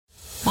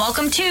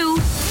Welcome to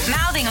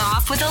Mouthing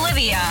Off with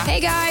Olivia.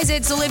 Hey guys,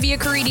 it's Olivia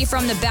Caridi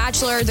from The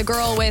Bachelor, the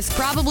girl with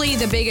probably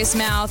the biggest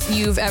mouth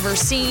you've ever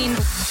seen.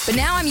 But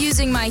now I'm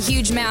using my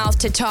huge mouth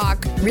to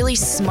talk really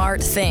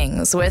smart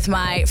things with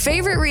my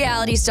favorite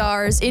reality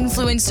stars,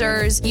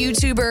 influencers,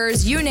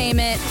 YouTubers, you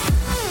name it.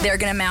 They're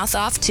gonna mouth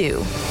off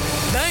too.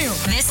 Damn.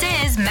 This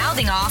is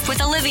Mouthing Off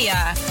with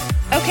Olivia.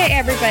 Okay,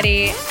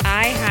 everybody,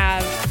 I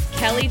have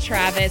Kelly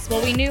Travis.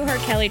 Well, we knew her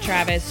Kelly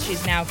Travis.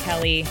 She's now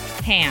Kelly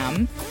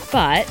Ham.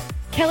 But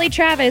Kelly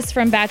Travis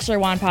from Bachelor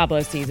Juan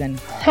Pablo season.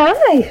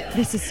 Hi.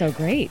 This is so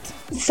great.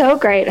 So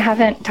great. I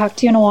haven't talked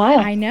to you in a while.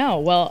 I know.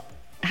 Well,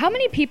 how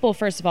many people,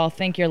 first of all,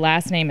 think your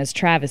last name is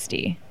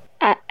Travesty?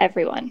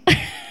 Everyone.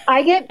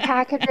 I get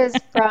packages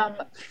from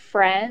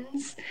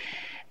friends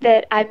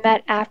that I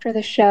met after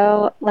the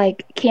show,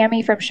 like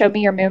Cammie from Show Me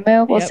Your Moo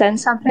Moo will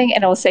send something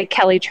and it'll say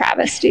Kelly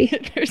Travesty.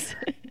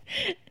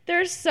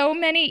 There's so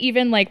many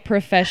even like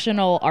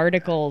professional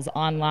articles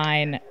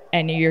online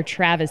and your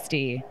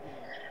travesty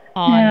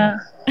on.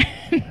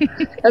 Yeah.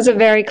 That's a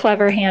very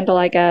clever handle,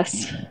 I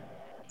guess.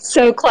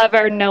 So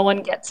clever, no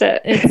one gets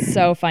it. It's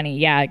so funny.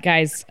 Yeah,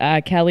 guys,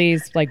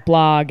 Kelly's like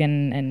blog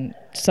and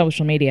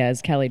social media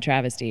is Kelly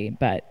Travesty,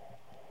 but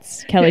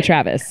it's Kelly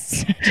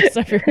Travis, just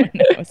so everyone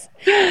knows.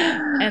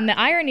 And the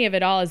irony of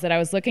it all is that I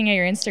was looking at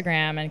your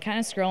Instagram and kind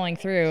of scrolling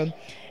through,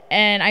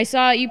 and I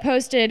saw you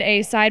posted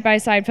a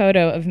side-by-side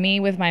photo of me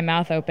with my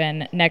mouth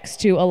open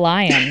next to a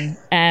lion,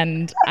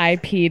 and I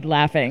peed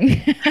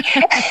laughing.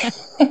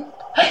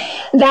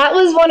 That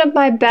was one of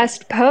my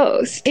best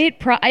posts.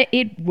 It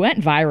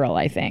went viral,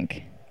 I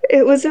think.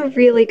 It was a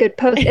really good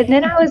post. And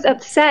then I was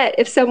upset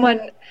if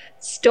someone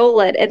stole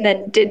it and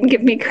then didn't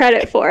give me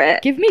credit for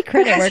it. Give me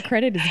credit where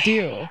credit is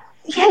due.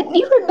 Yeah,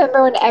 you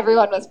remember when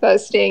everyone was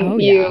posting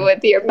you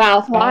with your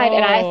mouth wide,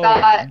 and I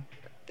thought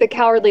the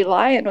Cowardly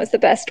Lion was the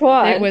best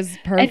one. It was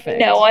perfect. And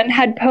no one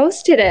had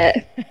posted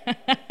it.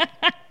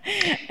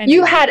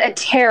 You had a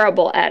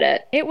terrible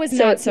edit. It was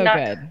not so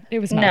good. It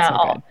was not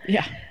so good.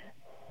 Yeah.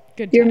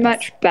 Good. You're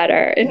much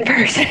better in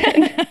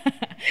person,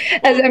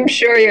 as I'm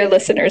sure your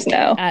listeners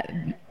know.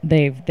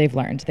 They've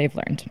learned.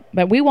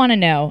 But we want to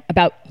know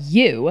about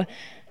you.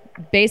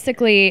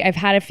 Basically, I've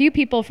had a few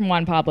people from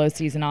Juan Pablo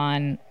season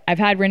on. I've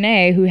had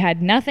Renee, who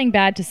had nothing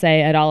bad to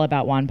say at all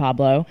about Juan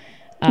Pablo,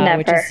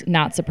 which is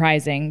not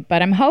surprising.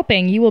 But I'm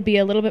hoping you will be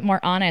a little bit more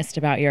honest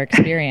about your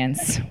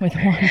experience with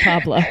Juan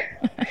Pablo.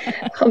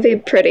 I'll be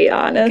pretty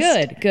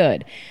honest.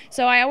 Good.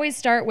 So I always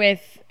start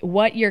with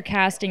what your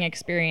casting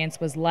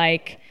experience was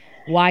like,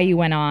 why you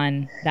went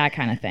on, that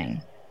kind of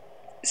thing.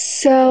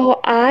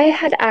 So I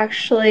had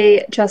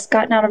actually just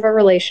gotten out of a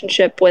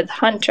relationship with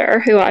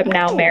Hunter, who I'm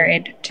now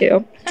married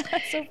to.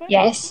 That's so funny.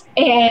 Yes.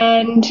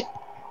 And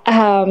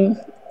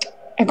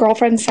a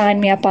girlfriend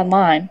signed me up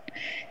online.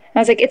 I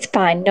was like, it's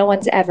fine. No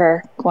one's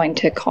ever going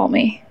to call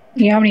me.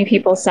 You know how many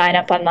people sign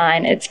up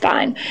online? It's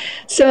fine.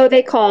 So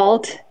they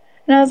called,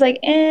 and I was like,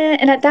 eh.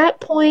 And at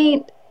that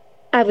point,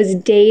 I was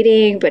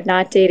dating, but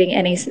not dating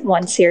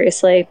anyone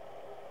seriously.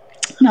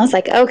 And I was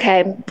like,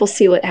 okay, we'll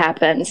see what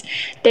happens.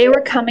 They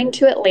were coming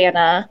to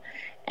Atlanta,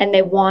 and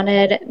they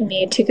wanted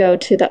me to go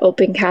to the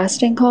open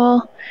casting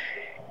call.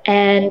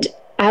 And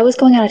I was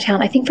going out of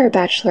town, I think for a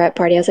bachelorette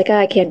party. I was like,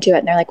 I can't do it.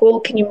 And they're like, well,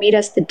 can you meet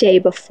us the day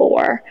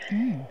before?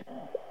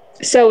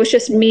 So it was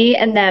just me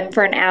and them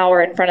for an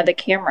hour in front of the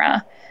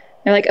camera.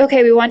 They're like,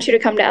 okay, we want you to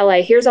come to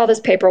LA. Here's all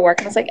this paperwork.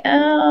 And I was like,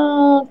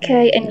 oh,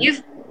 okay. And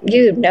you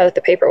know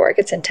the paperwork.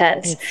 It's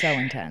intense. It's so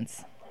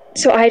intense.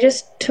 So I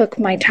just took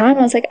my time.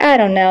 I was like, I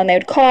don't know. And they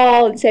would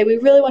call and say, we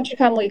really want you to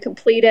come. Will you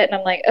complete it? And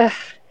I'm like, ugh.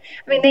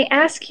 I mean, they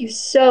ask you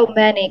so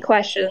many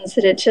questions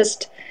that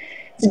it's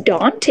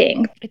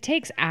daunting. It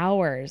takes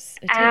hours.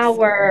 It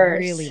Hours.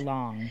 Takes really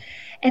long.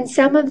 And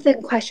some of the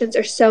questions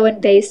are so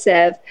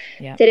invasive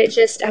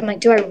that I'm like,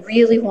 do I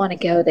really want to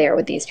go there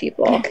with these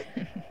people?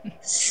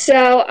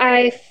 So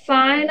I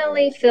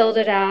finally filled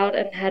it out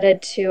and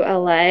headed to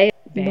LA.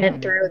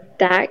 Went through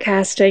that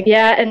casting.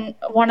 Yeah, and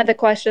one of the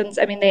questions,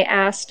 I mean, they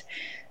asked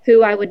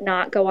who I would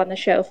not go on the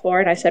show for,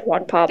 and I said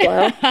Juan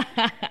Pablo.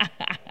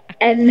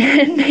 And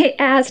then they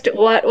asked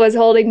what was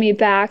holding me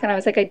back, and I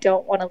was like, I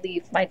don't want to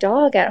leave my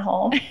dog at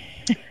home.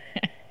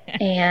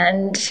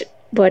 And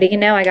what do you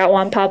know? I got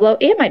Juan Pablo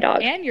and my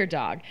dog. And your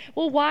dog.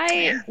 Well,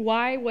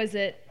 why was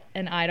it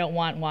an I don't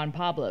want Juan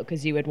Pablo?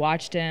 Because you had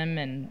watched him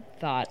and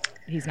thought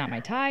he's not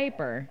my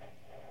type, or?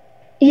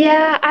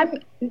 Yeah, I'm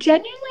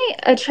genuinely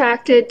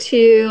attracted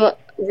to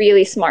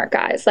really smart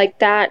guys. Like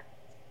that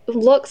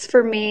looks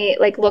for me,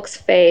 like looks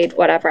fade,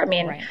 whatever. I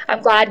mean,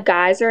 I'm glad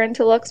guys are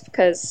into looks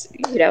because,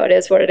 you know, it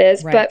is what it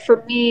is. Right. But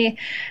for me,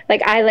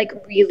 like I like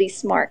really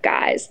smart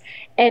guys.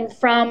 And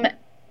from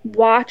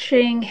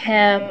watching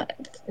him,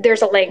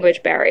 there's a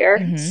language barrier.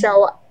 Mm-hmm.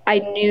 So I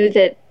knew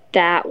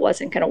that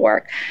wasn't going to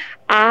work.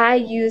 I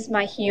used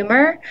my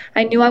humor.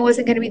 I knew I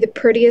wasn't going to be the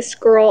prettiest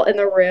girl in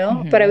the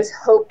room, but I was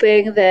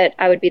hoping that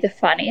I would be the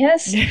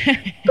funniest.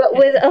 But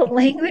with a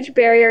language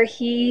barrier,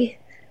 he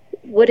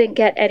wouldn't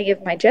get any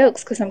of my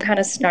jokes because I'm kind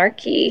of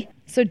snarky.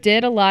 So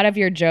did a lot of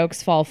your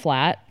jokes fall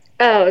flat?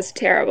 Oh, it was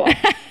terrible.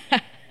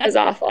 It was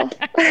awful.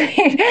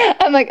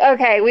 I'm like,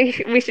 okay,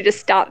 we should just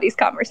stop these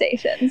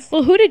conversations.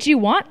 Well, who did you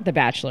want the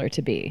Bachelor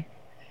to be?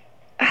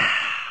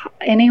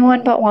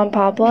 Anyone but Juan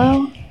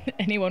Pablo.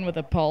 Anyone with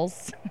a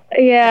pulse?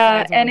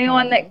 Yeah, Besides Juan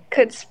anyone Pablo. that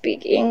could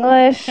speak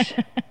English.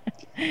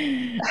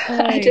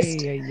 I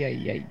just,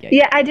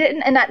 yeah, I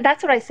didn't, and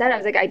that's what I said. I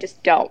was like, I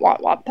just don't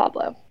want Juan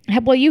Pablo.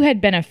 Well, you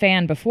had been a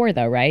fan before,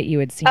 though, right? You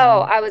had seen.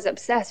 Oh, I was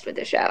obsessed with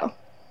the show.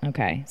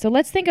 Okay. So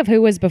let's think of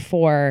who was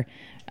before.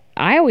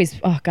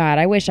 Oh God,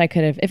 I wish I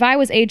could have. If I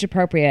was age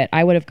appropriate,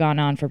 I would have gone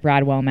on for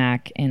Brad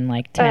Womack in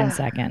like 10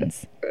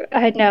 seconds.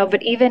 I know,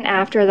 but even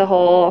after the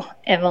whole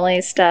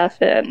Emily stuff,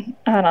 and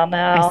I don't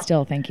know. I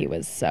still think he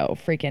was so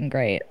freaking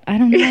great. I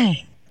don't know.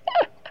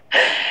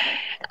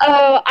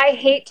 Oh, I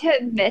hate to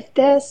admit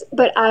this,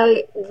 but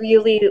I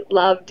really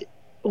loved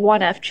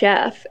 1F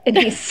Jeff, and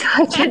he's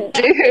such a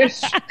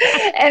douche.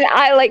 And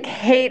I like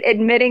hate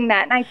admitting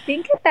that. And I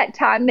think at that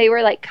time they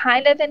were like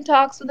kind of in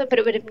talks with him, but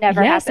it would have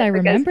never Yes, happened. I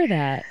remember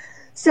that.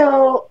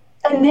 So,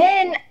 and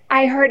then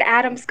I heard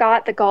Adam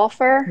Scott, the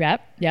golfer.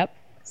 Yep.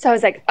 So I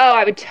was like, oh,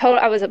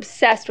 I was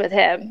obsessed with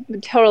him.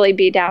 Would totally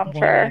be down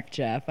for.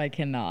 Jeff, I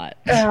cannot.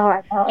 Oh,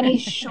 I know. And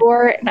he's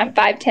short, and I'm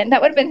 5'10".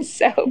 That would have been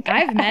so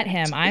bad. I've met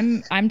him.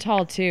 I'm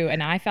tall too,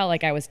 and I felt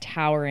like I was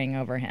towering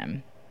over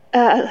him.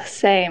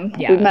 Same.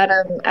 Yeah. We met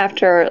him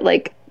after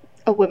like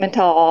a women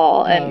tell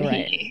all, and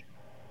right. he,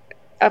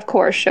 of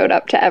course, showed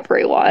up to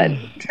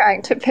everyone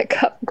trying to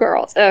pick up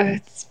girls. Oh,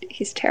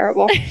 he's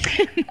terrible.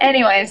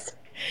 Anyways.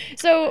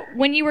 So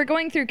when you were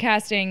going through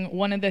casting,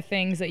 one of the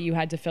things that you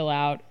had to fill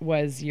out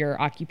was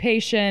your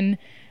occupation,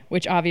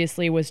 which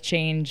obviously was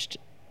changed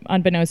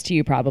unbeknownst to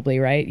you probably,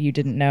 right? You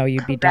didn't know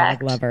you'd be dog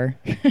Correct. lover.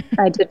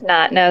 I did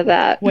not know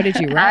that. What did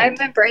you write? I'm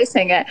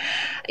embracing it.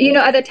 You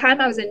know, at the time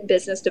I was in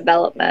business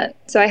development,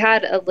 so I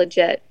had a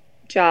legit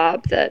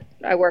job that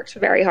I worked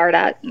very hard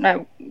at.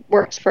 I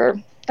worked for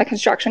a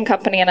construction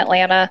company in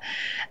Atlanta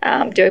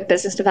doing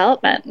business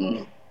development,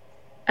 and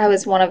I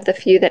was one of the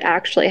few that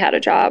actually had a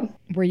job.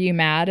 Were you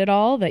mad at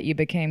all that you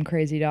became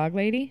Crazy Dog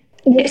Lady?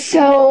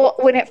 So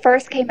when it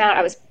first came out,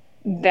 I was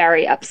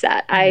very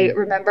upset. I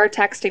remember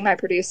texting my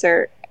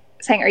producer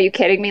saying, are you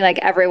kidding me? Like,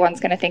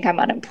 everyone's going to think I'm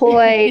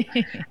unemployed.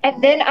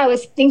 And then I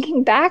was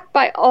thinking back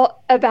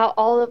about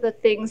all of the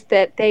things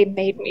that they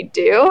made me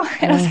do.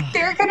 And I was like,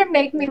 they're going to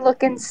make me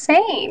look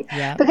insane.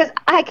 Yeah. Because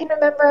I can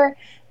remember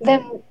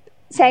them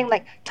saying,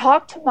 like,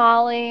 talk to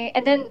Molly.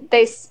 And then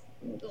they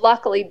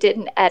luckily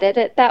didn't edit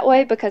it that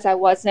way because I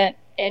wasn't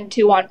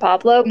into Juan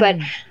Pablo. But,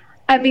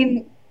 I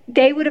mean,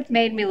 they would have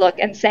made me look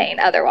insane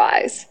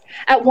otherwise.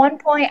 At one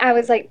point, I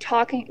was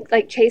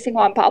chasing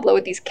Juan Pablo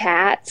with these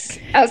cats.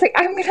 I was like,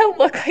 I'm going to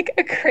look like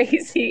a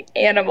crazy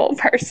animal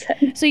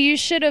person. So you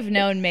should have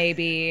known,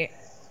 maybe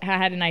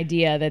had an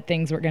idea that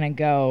things were going to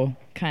go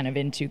kind of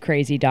into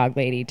Crazy Dog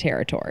Lady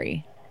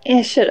territory.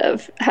 I should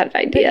have had an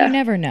But idea. you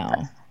never know.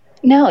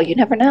 No, you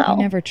never know.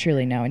 You never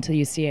truly know until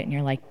you see it and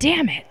you're like,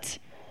 damn it.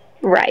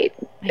 Right.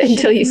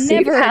 Until you see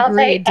Never how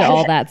agreed they to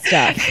all that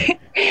stuff.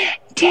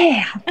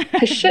 Damn.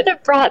 I should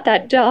have brought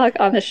that dog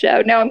on the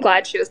show. No, I'm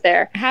glad she was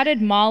there. How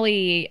did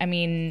Molly, I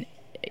mean,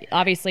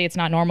 obviously it's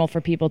not normal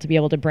for people to be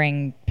able to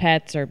bring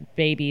pets or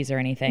babies or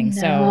anything.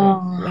 So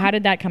how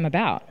did that come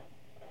about?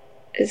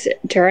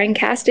 During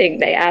casting,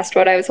 they asked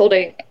what was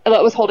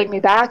holding me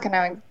back, and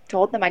I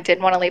told them I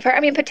didn't want to leave her. I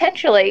mean,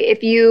 potentially,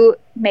 if you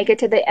make it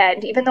to the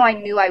end, even though I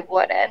knew I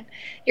wouldn't,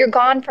 you're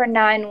gone for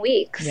 9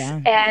 weeks. Yeah.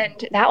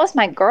 And that was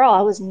my girl.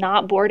 I was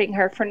not boarding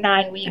her for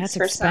 9 weeks. That's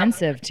for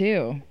expensive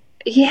too.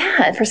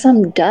 Yeah, for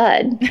some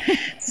dud.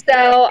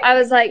 So I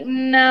was like,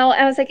 no.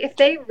 I was like, if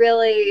they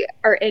really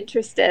are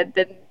interested,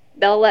 then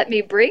they'll let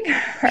me bring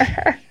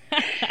her.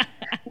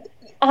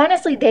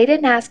 Honestly, they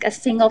didn't ask a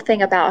single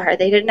thing about her.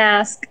 They didn't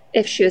ask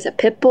if she was a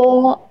pit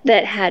bull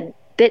that had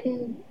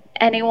bitten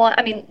anyone.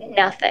 I mean,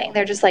 nothing.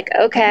 They're just like,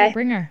 okay.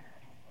 Bring her.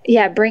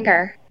 Yeah, bring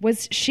her.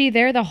 Was she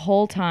there the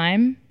whole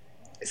time?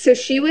 So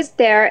she was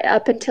there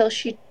up until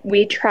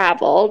we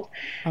traveled.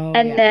 Oh,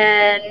 And yeah.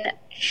 then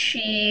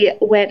she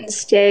went and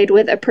stayed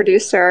with a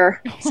producer's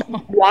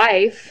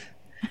wife.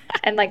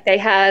 And like they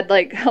had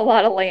like a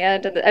lot of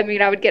land, and I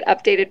mean I would get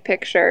updated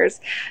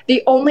pictures.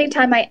 The only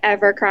time I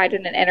ever cried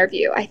in an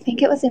interview, I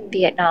think it was in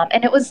Vietnam,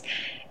 and it was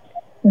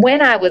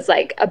when I was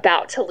like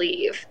about to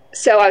leave.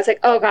 So I was like,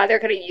 oh God, they're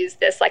gonna use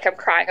this like I'm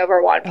crying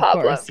over Juan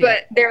Pablo. course, yeah.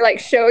 But they're like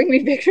showing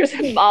me pictures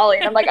of Molly,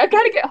 and I'm like, I've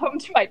got to get home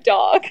to my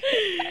dog.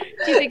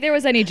 Do you think there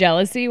was any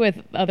jealousy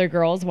with other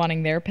girls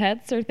wanting their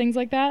pets or things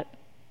like that?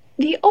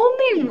 The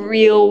only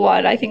real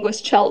one I think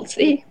was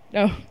Chelsea,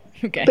 Oh,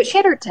 okay. but she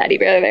had her teddy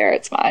bear there.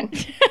 It's fine.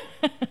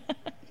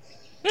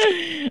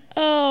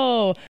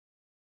 Oh.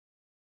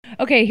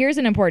 Okay, here's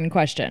an important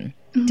question.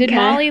 Did Okay.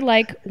 Molly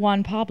like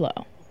Juan Pablo?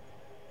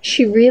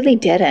 She really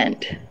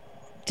didn't.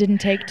 Didn't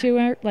take to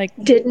her? Like,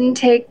 Didn't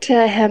take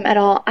to him at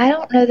all. I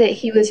don't know that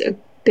he was a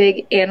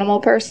big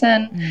animal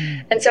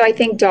person. And so I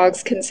think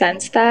dogs can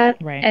sense that.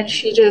 Right. And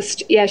she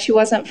she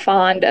wasn't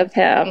fond of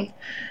him.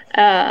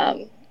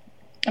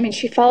 I mean,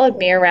 she followed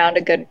me around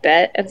a good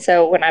bit. And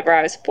so whenever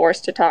I was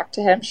forced to talk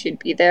to him, she'd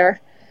be there.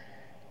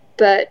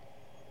 But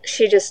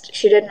she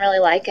didn't really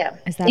like him.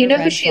 Is that you a know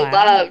who red she flag?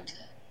 loved?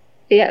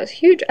 Yeah, it was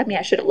huge. I mean,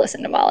 I should have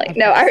listened to Molly.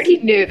 No, I already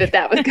knew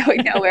that was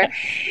going nowhere.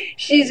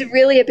 She's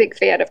really a big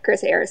fan of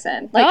Chris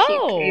Harrison. Like,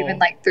 Oh. he even,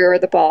 like, threw her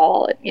the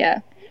ball. And, yeah.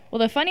 Well,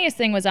 the funniest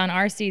thing was on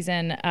our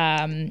season,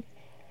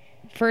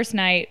 first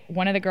night,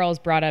 one of the girls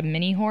brought a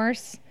mini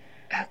horse,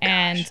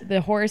 and the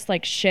horse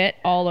like shit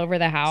all over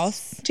the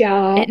house.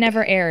 Stop. It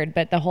never aired,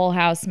 but the whole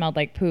house smelled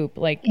like poop.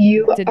 Like,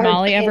 You did are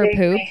Molly ever kidding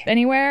poop me.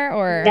 anywhere?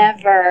 Or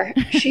Never.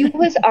 She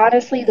was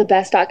honestly the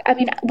best dog. I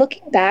mean,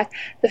 looking back,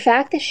 the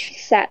fact that she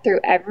sat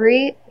through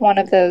every one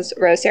of those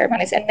rose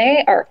ceremonies, and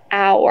they are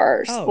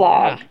hours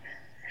long, yeah.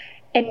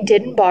 and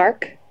didn't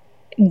bark,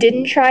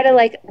 didn't try to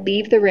like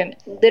leave the room,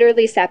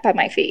 literally sat by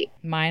my feet.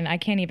 Mine, I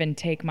can't even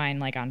take mine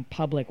like on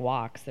public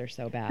walks. They're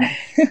so bad.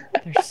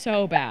 They're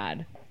so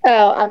bad.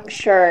 Oh, I'm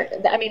sure.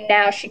 I mean,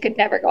 now she could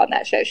never go on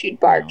that show. She'd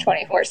bark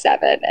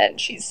 24/7, and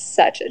she's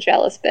such a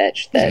jealous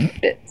bitch that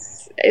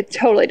it's a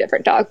totally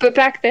different dog. But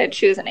back then,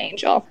 she was an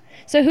angel.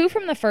 So who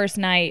from the first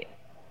night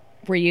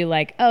were you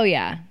like, oh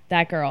yeah,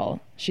 that girl,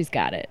 she's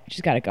got it.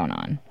 She's got it going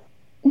on.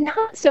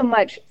 Not so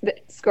much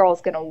this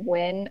girl's going to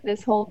win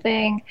this whole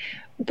thing,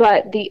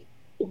 but the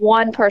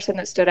one person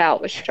that stood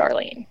out was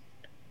Charlene.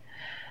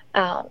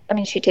 I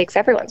mean, she takes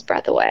everyone's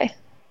breath away.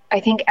 I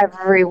think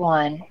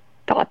everyone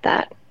thought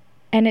that.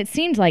 And it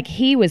seemed like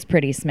he was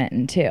pretty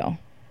smitten too.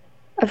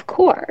 Of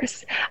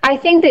course. I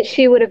think that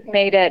she would have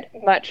made it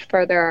much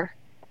further.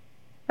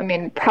 I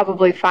mean,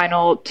 probably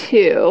final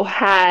two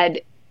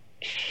had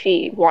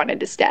she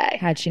wanted to stay.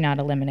 Had she not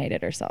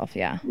eliminated herself,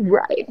 yeah.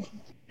 Right.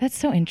 That's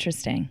so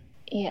interesting.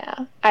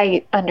 Yeah.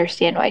 I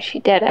understand why she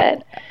did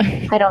it.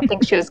 I don't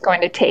think she was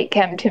going to take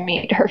him to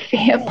meet her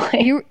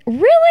family You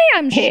really?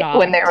 I'm shocked.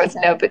 when there was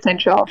no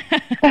potential.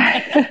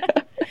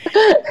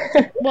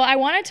 Well, I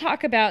want to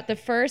talk about the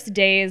first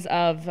days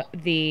of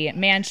the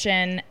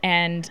mansion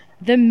and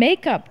the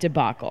makeup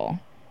debacle.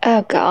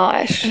 Oh,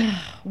 gosh.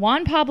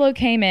 Juan Pablo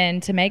came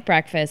in to make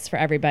breakfast for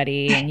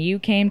everybody, and you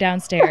came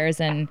downstairs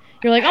and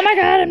you're like, oh my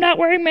God, I'm not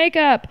wearing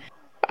makeup.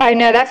 I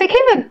know. That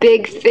became a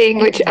big thing,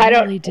 which I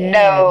really don't did.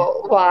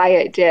 know why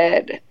it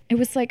did. It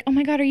was like, oh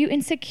my God, are you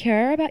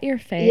insecure about your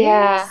face?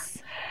 Yeah.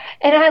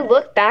 And I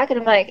look back and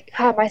I'm like,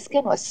 God, my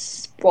skin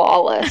was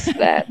flawless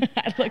then.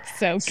 That looked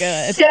so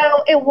good.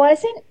 So it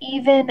wasn't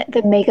even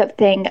the makeup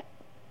thing.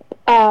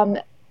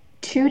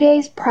 2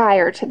 days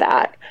prior to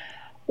that,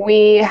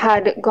 we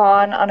had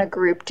gone on a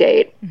group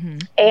date.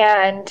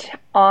 And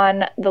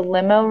on the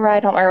limo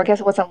ride home, or I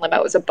guess it wasn't a limo,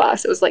 it was a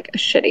bus. It was like a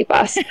shitty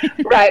bus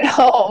ride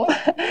home.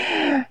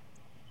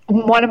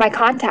 One of my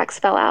contacts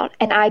fell out,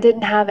 and I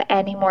didn't have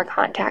any more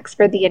contacts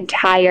for the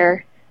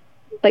entire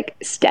like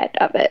stint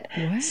of it.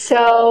 What?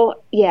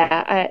 So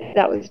yeah,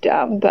 that was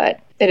dumb,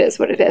 but it is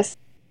what it is.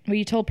 Well,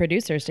 you told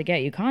producers to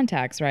get you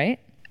contacts, right?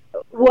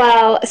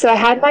 Well, so I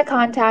had my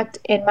contact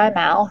in my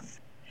mouth,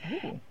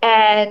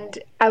 and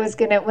I was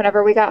gonna,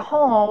 whenever we got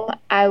home,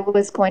 I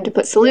was going to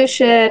put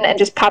solution and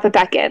just pop it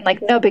back in.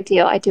 Like, no big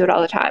deal. I do it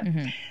all the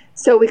time.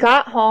 So we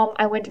got home,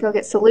 I went to go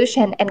get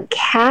solution, and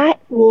Kat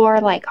wore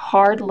like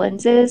hard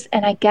lenses,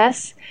 and I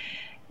guess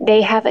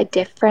they have a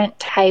different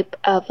type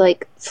of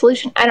like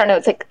solution. I don't know.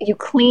 It's like you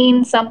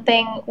clean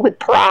something with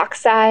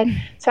peroxide.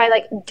 So I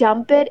like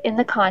dump it in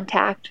the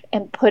contact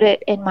and put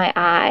it in my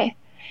eye.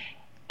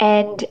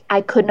 And I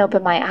couldn't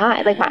open my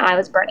eye. Like, my eye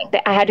was burning.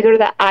 I had to go to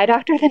the eye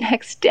doctor the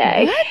next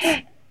day.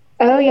 What?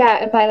 Oh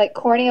yeah, and my like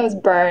cornea was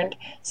burned.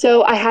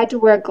 So I had to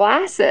wear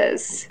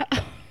glasses.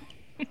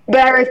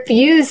 But I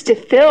refused to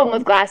film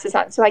with glasses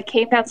on. So I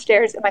came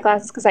downstairs in my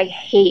glasses because I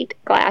hate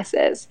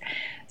glasses.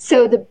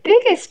 So the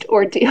biggest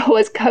ordeal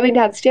was coming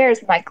downstairs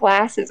with my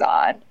glasses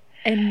on.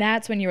 And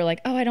that's when you were like,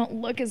 oh, I don't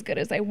look as good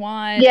as I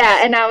want.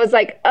 Yeah, and I was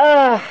like,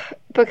 ugh,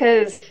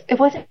 because it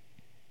wasn't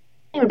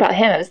even about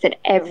him. It was that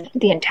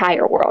the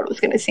entire world was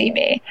going to see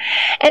me.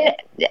 And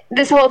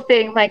this whole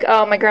thing, like,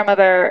 oh, my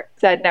grandmother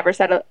said, never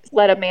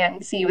let a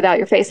man see you without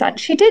your face on.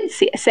 She did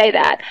say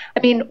that. I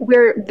mean,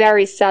 we're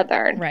very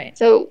Southern. Right.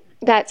 So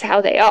that's how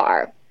they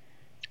are.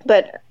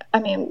 But I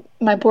mean,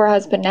 my poor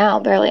husband now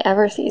barely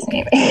ever sees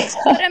me.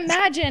 But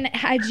imagine,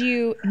 had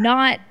you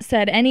not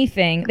said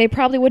anything, they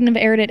probably wouldn't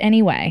have aired it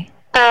anyway.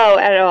 Oh,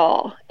 at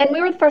all. And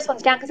we were the first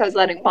ones down because I was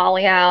letting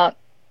Molly out.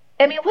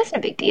 I mean, it wasn't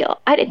a big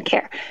deal. I didn't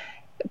care.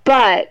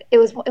 But it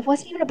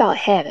wasn't even about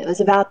him. It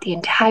was about the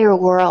entire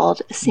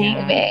world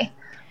seeing me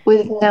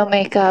with no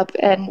makeup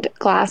and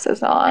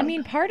glasses on. I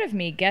mean, part of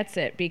me gets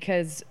it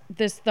because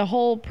the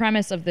whole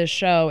premise of this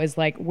show is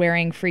like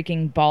wearing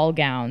freaking ball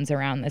gowns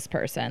around this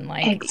person.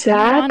 Like, exactly.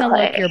 You want to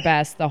look your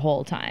best the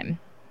whole time.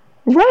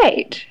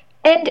 Right.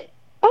 And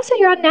also,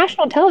 you're on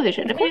national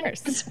television. I mean,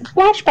 it's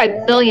watched by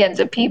millions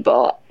of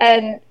people.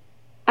 And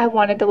I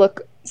wanted to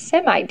look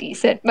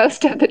semi-decent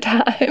most of the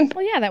time.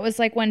 Well, yeah, that was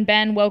like when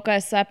Ben woke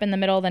us up in the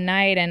middle of the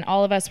night and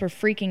all of us were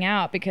freaking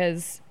out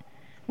because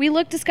we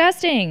looked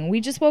disgusting.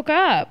 We just woke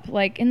up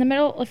like in the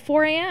middle of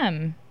 4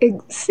 a.m.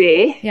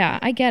 See? Yeah,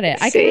 I get it.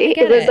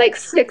 It was like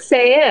 6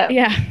 a.m.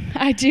 Yeah,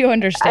 I do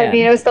understand. I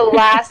mean, it was the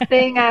last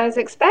thing I was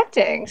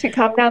expecting, to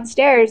come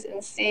downstairs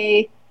and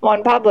see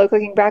Juan Pablo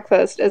cooking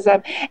breakfast as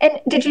and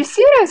did you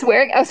see what I was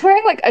wearing? I was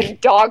wearing like a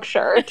dog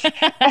shirt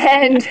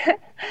and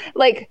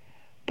like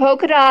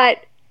polka dot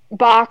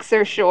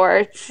boxer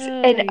shorts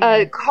and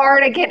a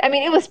cardigan. I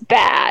mean, it was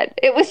bad.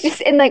 It was just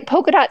in like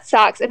polka dot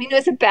socks. I mean, it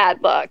was a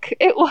bad look.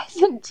 It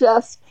wasn't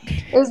just,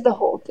 it was the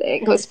whole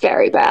thing. It was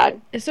very bad.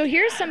 So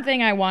here's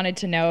something I wanted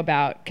to know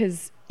about,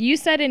 because you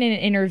said in an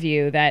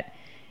interview that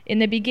in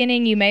the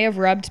beginning you may have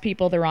rubbed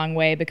people the wrong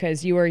way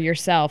because you were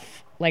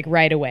yourself, like,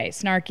 right away.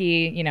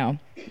 Snarky, you know,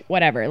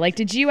 whatever. Like,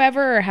 did you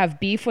ever have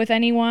beef with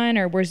anyone,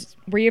 or were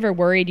you ever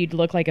worried you'd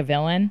look like a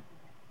villain?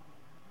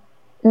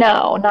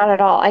 No, not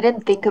at all. I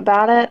didn't think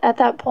about it at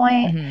that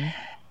point.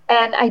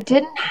 And I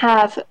didn't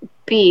have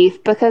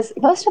beef because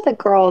most of the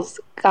girls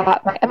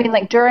got my, I mean,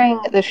 like during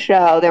the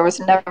show, there was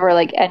never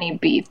like any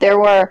beef. There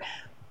were,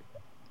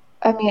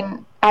 I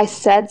mean, I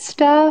said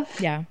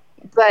stuff, Yeah.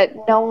 but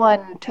no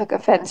one took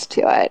offense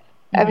to it.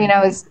 I mean,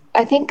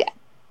 I think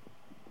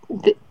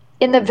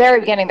in the very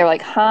beginning, they're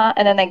like, huh?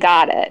 And then they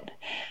got it.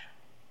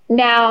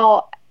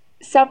 Now,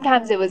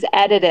 sometimes it was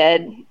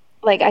edited.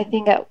 Like, I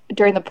think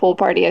during the pool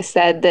party, I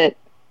said that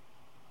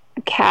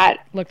Kat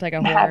Looked like a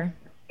whore.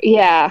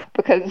 yeah,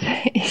 because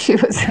she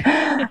was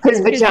his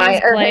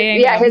vagina, or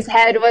his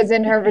head was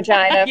in her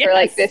vagina for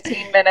like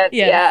 15 minutes.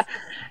 Yes. Yeah,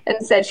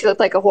 and said she looked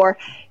like a whore.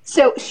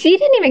 So she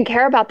didn't even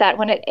care about that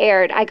when it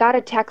aired. I got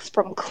a text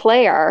from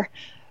Claire,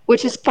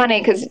 which is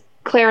funny because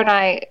Claire and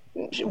I,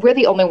 we're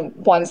the only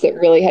ones that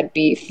really had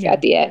beef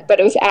at the end. But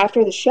it was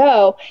after the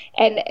show,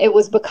 and it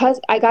was because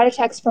I got a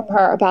text from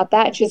her about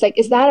that, and she was like,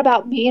 "Is that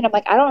about me?" And I'm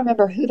like, "I don't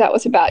remember who that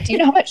was about. Do you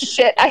know how much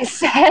shit I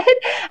said?"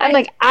 I'm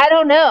like, "I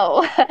don't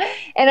know."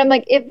 And I'm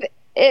like, if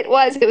it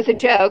was a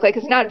joke. Like,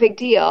 it's not a big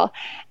deal.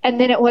 And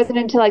then it wasn't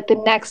until like the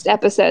next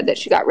episode that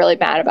she got really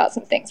mad about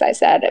some things I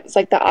said. It was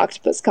like the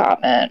octopus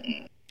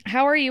comment.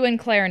 How are you and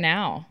Claire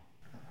now?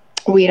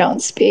 We don't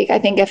speak. I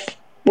think if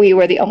we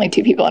were the only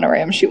two people in a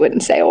room, she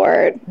wouldn't say a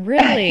word.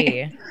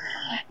 Really?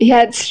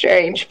 Yeah, it's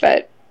strange,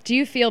 but... Do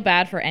you feel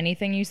bad for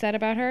anything you said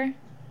about her?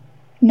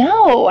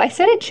 No, I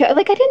said it...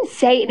 Like, I didn't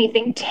say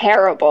anything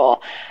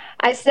terrible.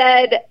 I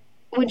said...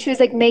 When she was,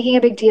 like, making a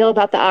big deal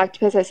about the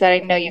octopus, I said, "I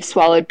know you've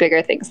swallowed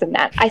bigger things than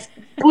that."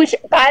 Which,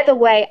 by the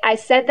way, I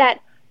said that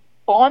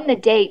on the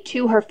date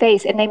to her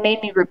face, and they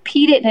made me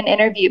repeat it in an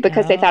interview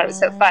because they thought it was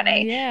so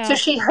funny. Yeah. So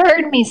she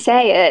heard me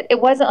say it.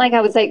 It wasn't like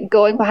I was, like,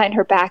 going behind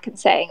her back and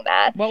saying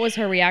that. What was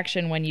her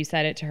reaction when you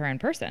said it to her in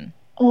person?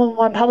 Well,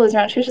 when Pablo was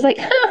around, she was just like,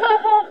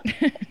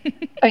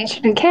 I mean,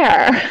 she didn't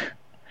care.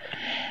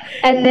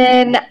 And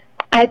then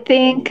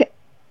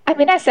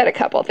I said a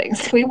couple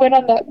things. We went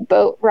on that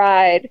boat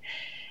ride,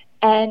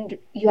 and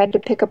you had to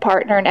pick a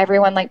partner, and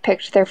everyone like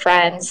picked their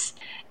friends.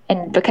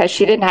 And because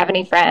she didn't have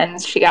any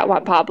friends, she got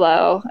Juan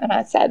Pablo. And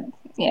I said,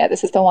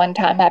 this is the one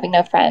time having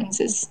no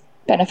friends is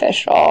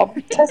beneficial.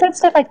 So I said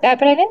stuff like that,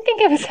 but I didn't think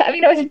it was,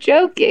 I was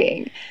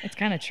joking. It's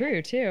kind of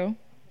true too.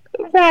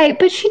 Right.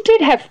 But she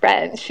did have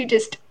friends. She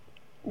just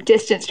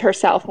distanced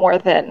herself more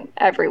than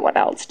everyone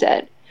else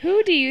did.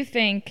 Who do you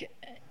think,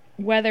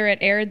 whether it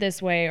aired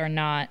this way or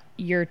not,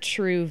 your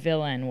true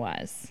villain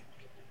was?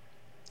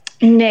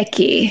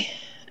 Nikki.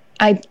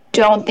 I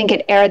don't think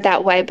it aired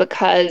that way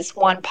because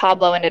Juan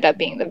Pablo ended up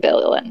being the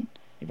villain.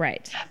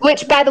 Right.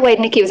 Which, by the way,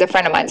 Nikki was a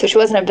friend of mine, so she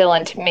wasn't a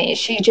villain to me.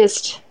 She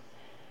just...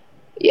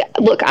 Yeah,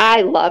 look,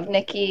 I love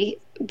Nikki,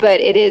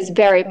 but it is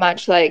very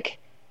much like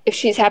if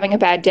she's having a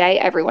bad day,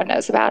 everyone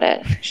knows about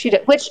it.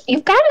 Which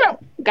you've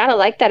gotta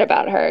like that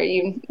about her.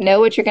 You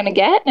know what you're going to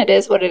get, and it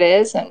is what it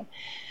is, and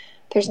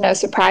there's no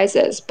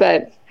surprises.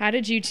 But how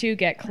did you two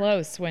get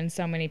close when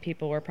so many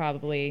people were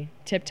probably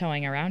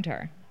tiptoeing around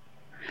her?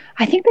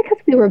 I think because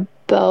we were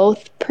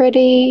both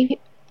pretty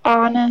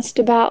honest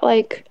about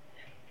like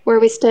where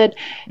we stood.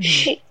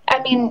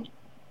 Mm-hmm.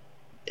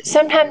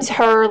 Sometimes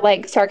her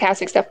like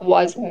sarcastic stuff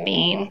was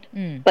mean.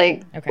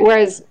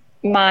 Whereas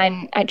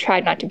mine, I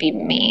tried not to be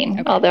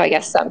mean, although I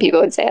guess some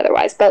people would say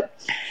otherwise. But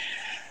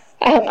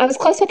I was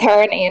close with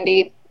her and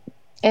Andy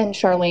and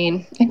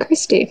Charlene and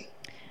Christy.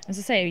 I was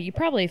to say, you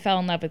probably fell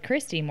in love with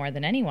Christy more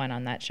than anyone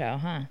on that show,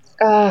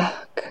 huh?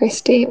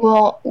 Christy.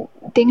 Well,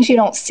 things you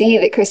don't see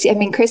that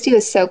Christy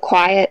was so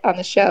quiet on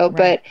the show, right.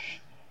 But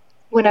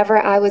whenever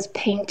I was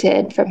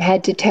painted from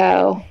head to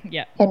toe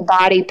in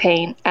body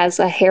paint as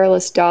a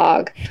hairless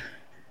dog,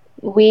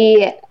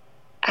 we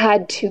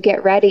had to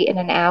get ready in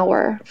an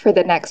hour for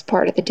the next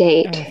part of the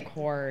date. Oh, of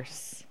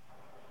course.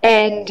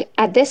 And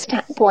at this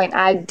point,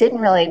 I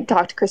didn't really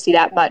talk to Christy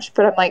that much,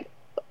 but I'm like,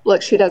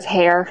 look, she does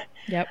hair.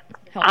 Yep.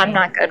 I'm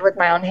not good with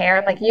my own hair.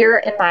 I'm like, you're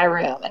in my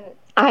room. And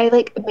I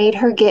like made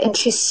her and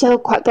she's so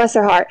quiet, bless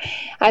her heart.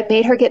 I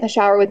made her get in the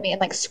shower with me and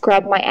like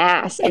scrub my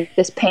ass of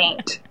this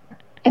paint.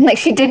 And like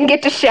she didn't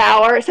get to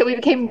shower, so we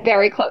became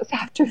very close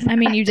after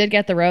that. You did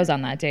get the rose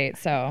on that date,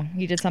 so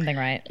you did something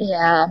right.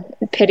 Yeah,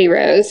 pity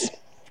rose.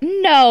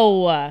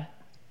 No.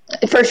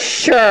 For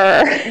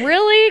sure.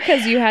 Really?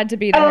 Because you had to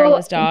be the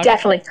hairless dog?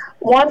 Definitely.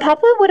 Juan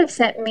Pablo would have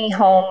sent me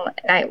home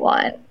night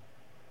one.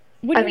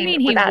 What do you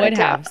mean he would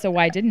have? So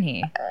why didn't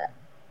he?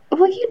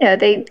 Well,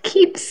 they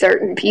keep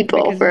certain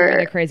people because for you're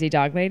the crazy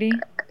dog lady.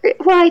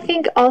 Well, I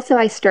think also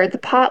I stirred the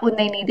pot when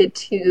they needed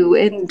to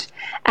and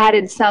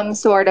added some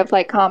sort of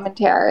like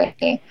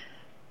commentary.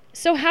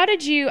 So how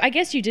did you, I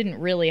guess you didn't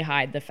really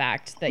hide the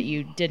fact that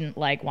you didn't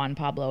like Juan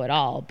Pablo at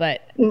all,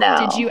 but No.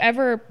 did you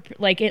ever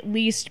like at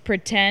least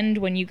pretend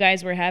when you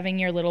guys were having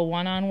your little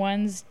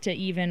one-on-ones to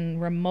even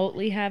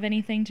remotely have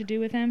anything to do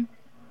with him?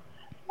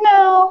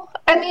 No,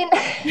 I mean,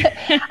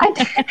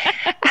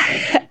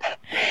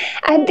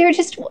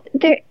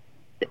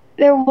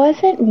 there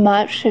wasn't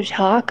much to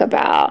talk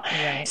about.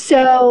 Right.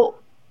 So,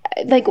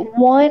 like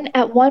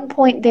at one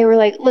point they were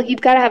like, "Look,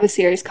 you've got to have a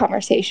serious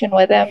conversation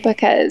with him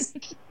because,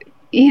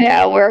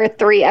 we're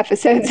 3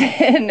 episodes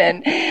in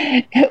and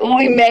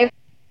we may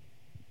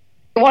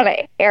want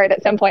to air it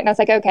at some point." And I was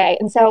like, "Okay."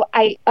 And so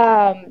I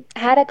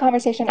had a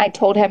conversation. I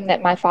told him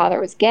that my father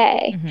was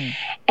gay,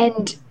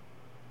 and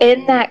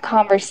in that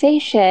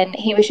conversation,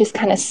 he was just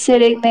kind of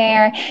sitting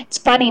there. It's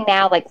funny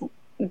now, like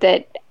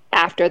that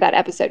after that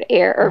episode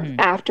aired, or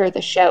after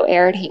the show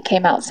aired, he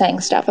came out saying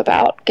stuff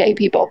about gay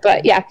people.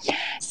 But yeah,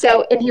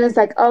 so, and he was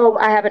like, "Oh,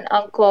 I have an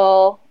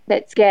uncle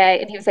that's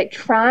gay," and he was like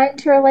trying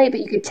to relate,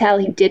 but you could tell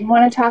he didn't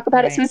want to talk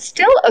about it. So it's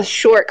still a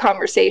short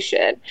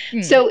conversation.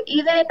 So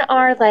even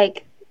our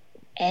like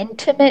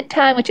intimate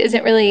time, which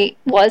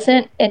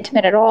wasn't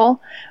intimate at all,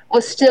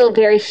 was still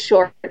very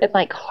short and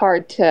like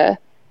hard to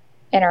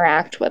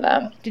interact with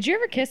him. Did you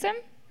ever kiss him?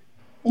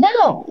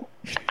 No.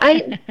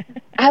 I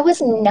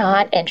was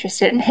not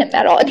interested in him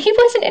at all. And he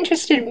wasn't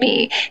interested in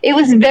me. It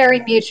was very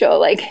mutual,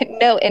 like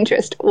no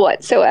interest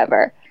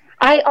whatsoever.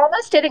 I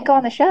almost didn't go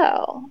on the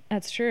show.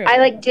 That's true. I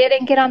like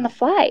didn't get on the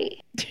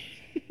flight.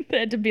 They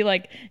had to be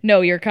like,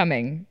 "No, you're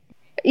coming."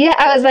 Yeah,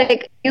 I was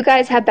like, "You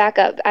guys have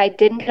backup." I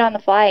didn't get on the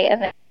flight,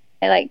 and then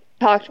they like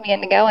talked me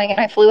into going, and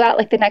I flew out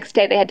like the next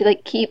day. They had to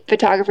like keep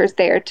photographers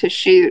there to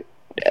shoot,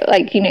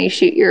 like, you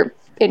shoot your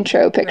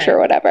intro picture or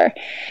whatever.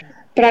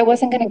 But I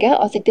wasn't going to go.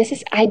 I was like,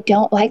 I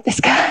don't like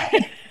this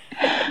guy.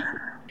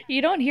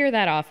 You don't hear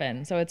that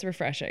often, so it's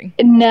refreshing.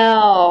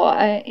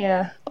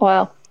 No,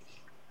 well,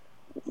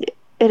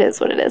 it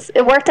is what it is.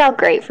 It worked out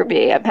great for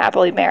me. I'm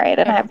happily married,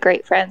 and I have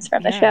great friends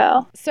from the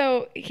show.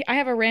 So I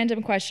have a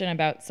random question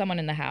about someone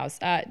in the house.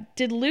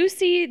 Did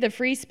Lucy, the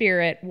free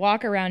spirit,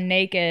 walk around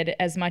naked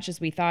as much as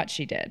we thought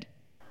she did?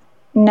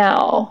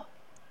 No.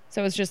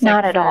 So it was just like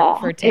not at all.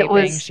 For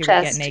taping, she would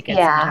get naked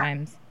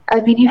sometimes. I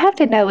mean, you have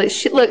to know,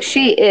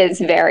 she is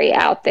very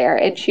out there,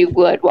 and she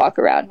would walk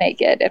around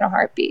naked in a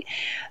heartbeat.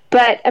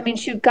 But, I mean,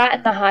 she got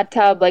in the hot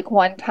tub like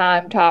one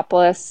time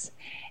topless,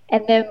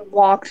 and then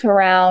walked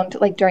around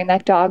like during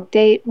that dog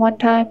date one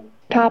time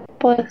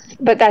topless.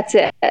 But that's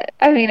it.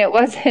 I mean,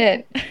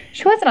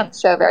 she wasn't on the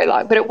show very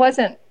long, but it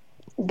wasn't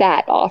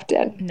that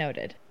often.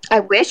 Noted.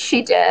 I wish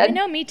she did. I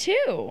know, me too.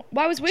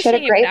 Well, I was wishing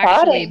it would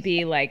actually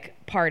be like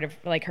part of,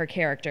 like, her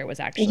character was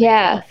actually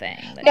a real thing.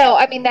 No,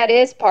 I mean, that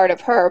is part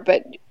of her,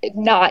 but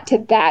not to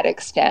that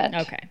extent.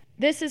 Okay.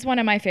 This is one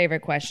of my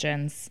favorite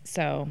questions,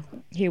 so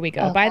here we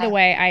go. Okay. By the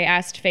way, I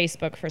asked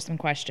Facebook for some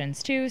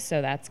questions too,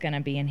 so that's going to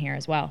be in here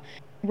as well.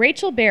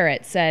 Rachel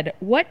Barrett said,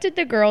 "What did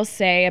the girls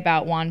say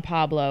about Juan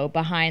Pablo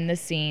behind the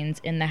scenes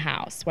in the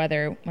house,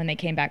 whether when they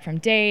came back from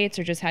dates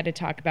or just had to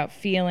talk about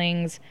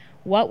feelings?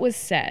 What was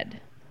said?"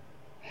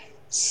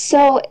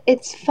 So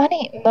it's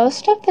funny,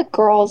 most of the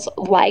girls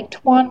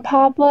liked Juan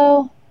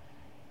Pablo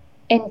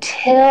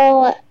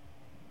until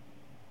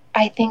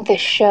I think the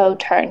show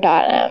turned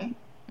on him.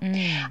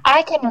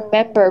 I can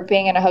remember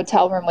being in a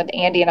hotel room with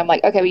Andy, and I'm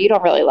like, "Okay, but you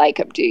don't really like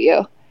him, do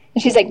you?"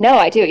 And she's like, "No,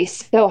 I do.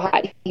 He's so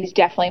hot. He's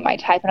definitely my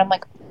type." And I'm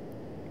like,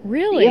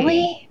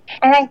 Really?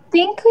 And I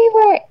think we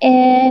were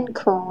in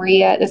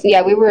Korea.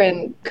 We were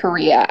in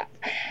Korea.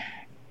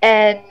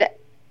 And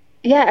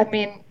yeah, I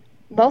mean,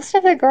 most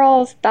of the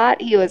girls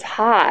thought he was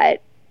hot.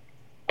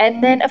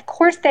 And then, of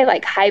course, they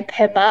like hype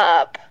him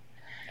up.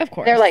 Of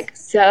course. They're like,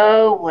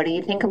 "So, what do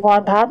you think of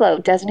Juan Pablo?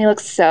 Doesn't he look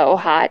so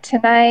hot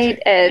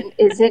tonight? And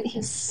isn't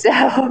he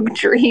so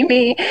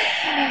dreamy?"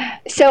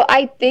 So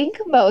I think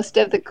most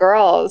of the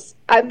girls,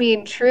 I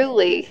mean,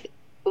 truly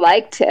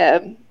liked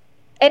him.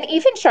 And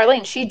even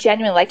Charlene, she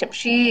genuinely liked him.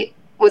 She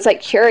was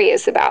like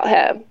curious about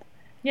him.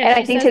 Yeah, and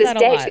I think to this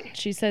day,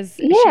 she says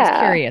she's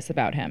curious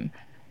about him.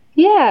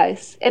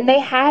 Yes, and they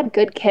had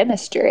good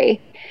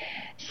chemistry.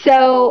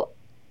 So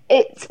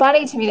it's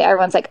funny to me that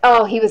everyone's like,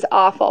 "Oh, he was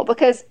awful,"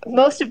 because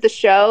most of the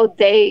show,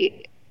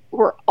 they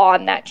were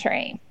on that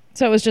train.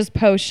 So it was just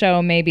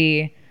post-show,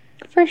 maybe.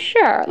 For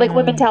sure. Like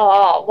Women Tell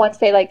All, once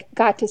they like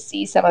got to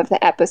see some of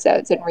the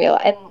episodes and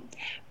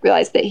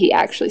realized that he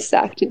actually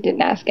sucked and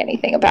didn't ask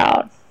anything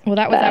about. Well,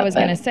 that was what I was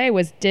going to say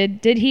was,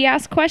 did he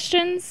ask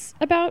questions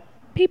about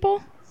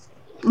people?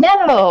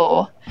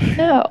 No.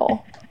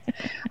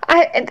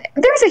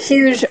 There's a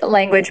huge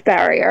language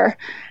barrier.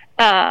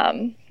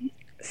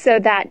 So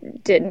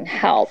that didn't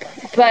help.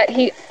 But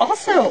he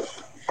also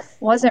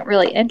wasn't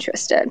really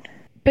interested.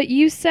 But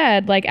you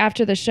said, like,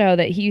 after the show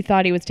that you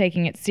thought he was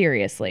taking it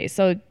seriously.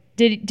 So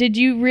did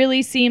you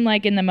really seem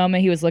like in the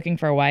moment he was looking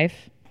for a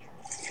wife?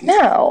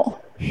 No.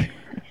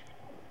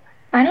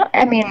 I don't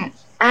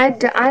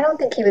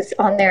think he was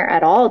on there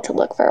at all to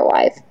look for a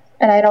wife.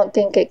 And I don't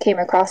think it came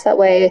across that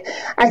way.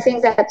 I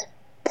think that's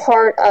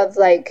part of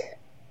like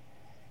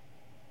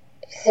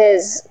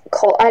his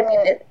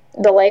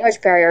the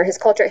language barrier, his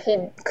culture. He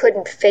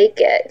couldn't fake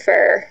it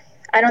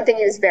I don't think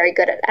he was very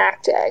good at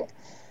acting.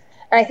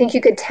 And I think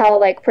you could tell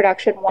like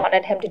production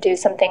wanted him to do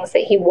some things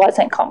that he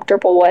wasn't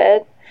comfortable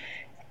with.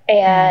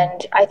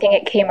 And I think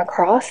it came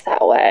across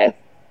that way.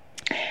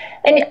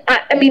 And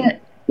I mean,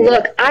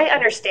 look, I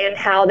understand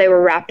how they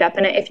were wrapped up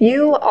in it. If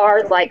you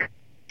are like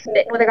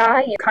smitten with a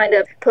guy, you kind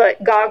of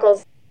put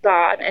goggles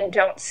on and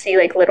don't see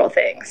like little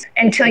things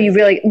until you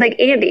really, like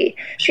Andy,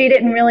 she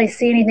didn't really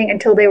see anything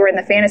until they were in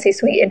the fantasy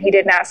suite and he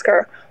didn't ask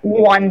her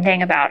one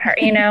thing about her,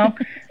 you know?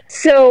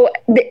 So,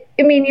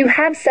 I mean, you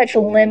have such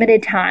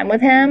limited time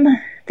with him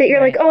that you're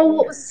like, oh,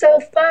 well, it was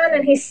so fun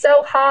and he's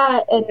so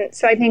hot. And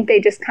so I think they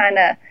just kind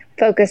of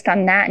focused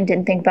on that and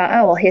didn't think about,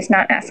 oh, well, he's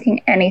not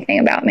asking anything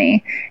about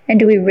me. And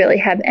do we really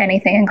have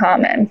anything in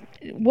common?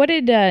 What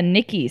did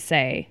Nikki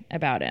say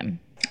about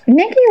him?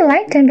 Nikki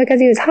liked him because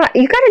he was hot.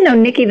 You got to know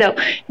Nikki, though.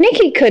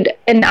 Nikki could,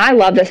 and I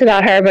love this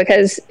about her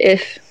because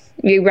if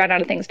you run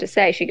out of things to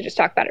say, she could just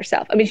talk about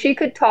herself. I mean, she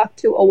could talk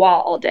to a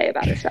wall all day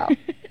about herself.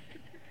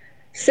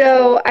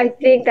 So I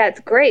think that's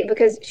great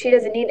because she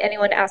doesn't need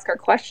anyone to ask her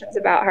questions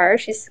about her.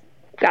 She's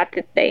got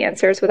the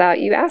answers without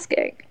you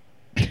asking.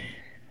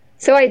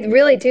 So I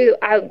really do.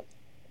 I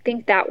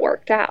think that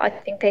worked out. I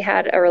think they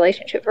had a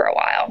relationship for a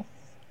while.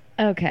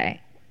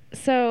 Okay.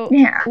 So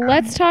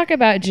let's talk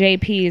about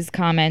JP's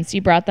comments.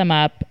 You brought them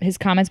up, his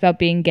comments about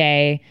being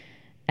gay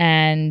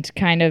and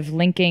kind of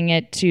linking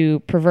it to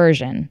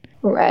perversion.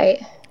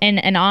 Right.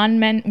 And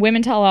on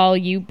Women Tell All,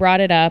 you brought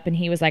it up and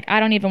he was like,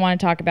 I don't even want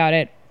to talk about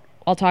it.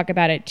 I'll talk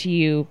about it to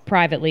you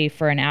privately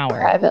for an hour.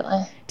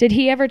 Privately. Did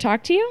he ever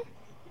talk to you?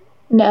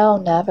 No,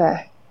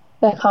 never.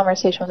 That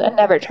conversation was, I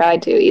never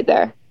tried to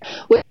either.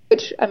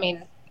 Which, I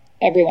mean,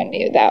 everyone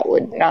knew that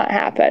would not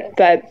happen.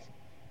 But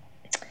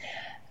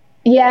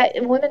yeah,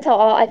 Women Tell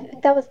All, I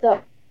think that was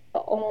the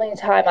only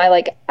time I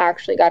like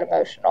actually got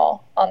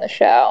emotional on the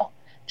show,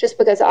 just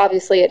because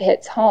obviously it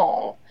hits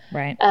home.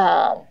 Right.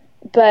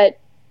 But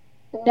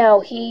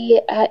no,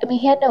 he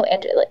had no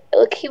interest.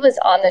 Like, he was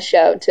on the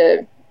show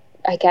to,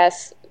 I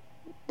guess,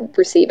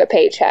 receive a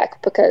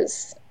paycheck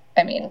because,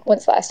 I mean,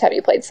 when's the last time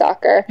you played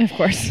soccer? Of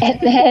course. And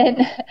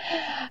then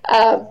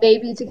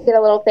maybe to get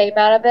a little fame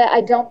out of it.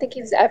 I don't think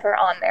he was ever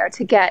on there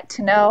to get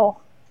to know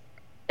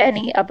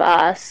any of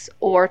us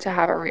or to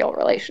have a real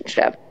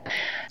relationship.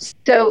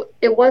 So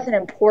it wasn't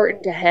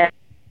important to him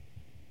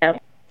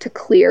to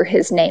clear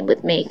his name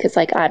with me because,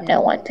 like, I'm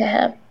no one to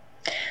him.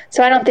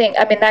 So I don't think,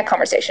 I mean, that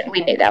conversation,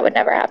 we knew that would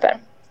never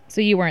happen. So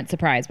you weren't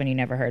surprised when you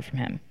never heard from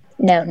him?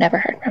 No, never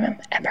heard from him,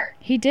 ever.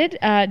 He did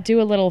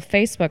do a little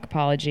Facebook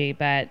apology,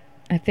 but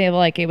I feel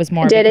like it was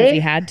more because he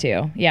had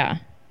to. Yeah.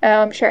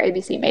 I'm sure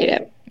ABC made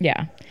him.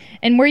 Yeah.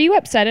 And were you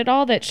upset at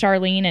all that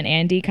Charlene and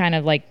Andy kind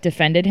of like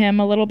defended him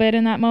a little bit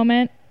in that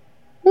moment?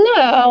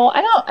 No,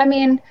 I don't. I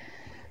mean,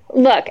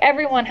 look,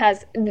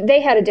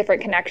 they had a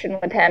different connection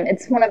with him.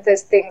 It's one of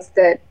those things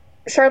that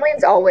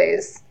Charlene's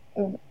always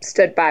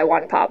stood by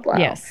Juan Pablo.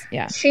 Yes,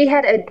 yeah. She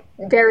had a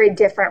very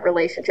different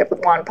relationship with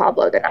Juan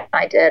Pablo than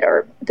I did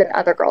or than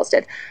other girls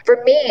did.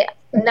 For me,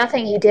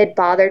 nothing he did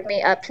bothered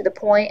me up to the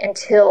point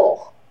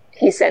until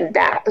he said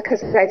that,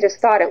 because I just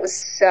thought it was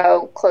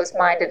so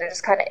close-minded and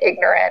just kind of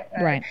ignorant.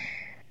 Right.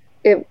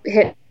 It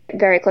hit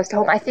very close to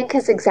home. I think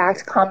his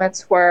exact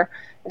comments were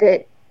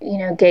that, you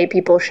know, gay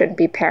people shouldn't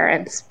be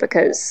parents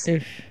because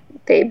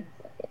their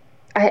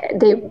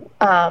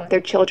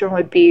children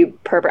would be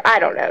pervert. I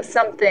don't know,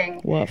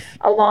 something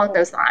along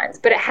those lines.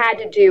 But it had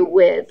to do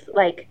with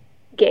like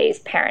gays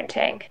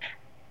parenting.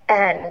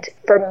 And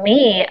for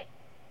me,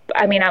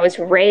 I mean, I was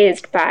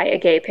raised by a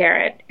gay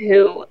parent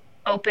who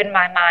opened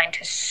my mind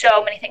to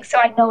so many things. So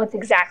I know it's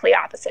exactly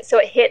opposite. So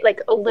it hit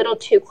like a little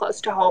too close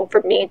to home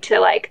for me to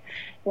like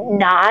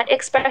not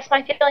express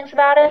my feelings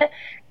about it.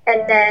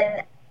 And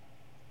then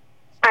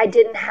I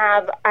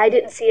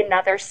didn't see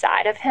another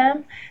side of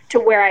him to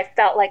where I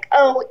felt like,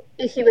 oh,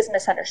 he was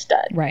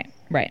misunderstood. Right.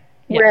 Yeah.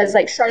 Whereas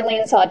like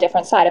Charlene saw a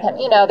different side of him.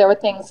 You know, there were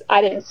things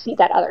I didn't see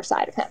that other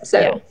side of him. So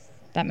yeah,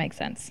 that makes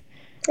sense.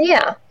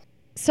 Yeah.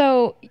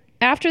 So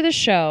after the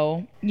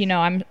show, you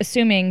know, I'm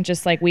assuming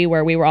just like we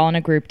were all in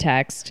a group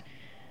text.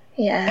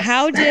 Yes.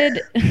 How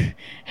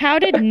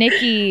did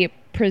Nikki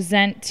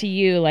present to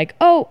you like,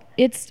 oh,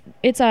 it's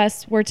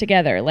us, we're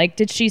together? Like,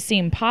 did she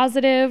seem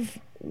positive?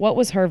 What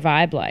was her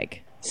vibe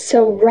like?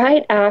 So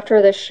right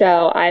after the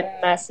show, I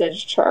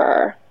messaged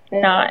her,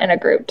 not in a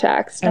group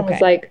text, and was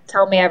like,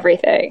 tell me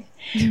everything.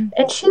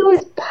 And she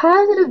was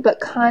positive but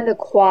kind of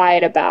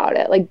quiet about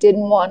it, like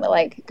didn't want to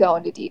like go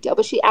into detail,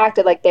 but she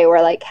acted like they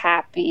were like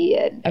happy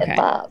and in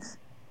love.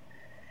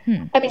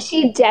 I mean,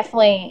 she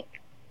definitely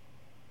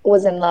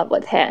was in love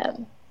with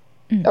him,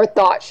 or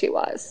thought she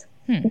was.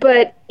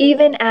 But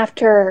even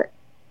after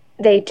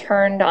they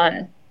turned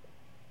on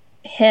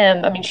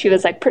him, I mean, she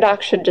was like,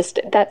 production, just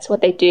that's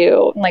what they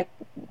do, and like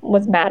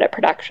was mad at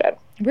production.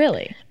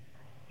 Really?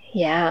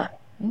 Yeah.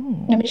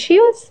 Ooh. I mean, she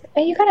was,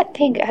 you gotta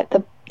think, at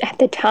the at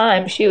the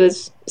time, she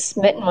was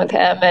smitten with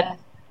him, and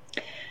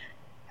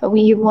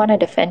you want to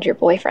defend your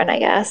boyfriend, I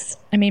guess.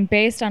 I mean,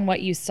 based on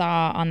what you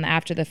saw on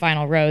after the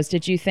final rose,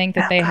 did you think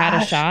that they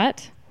had a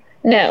shot?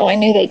 No, I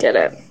knew they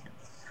didn't.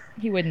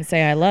 He wouldn't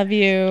say I love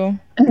you.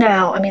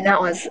 No, I mean, it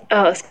was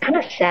kind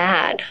of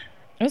sad.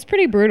 It was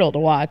pretty brutal to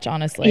watch,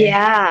 honestly.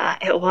 Yeah,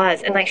 it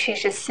was. And, like,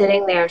 she's just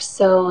sitting there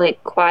so,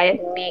 like, quiet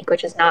and meek,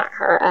 which is not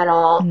her at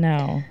all.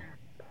 No.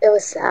 It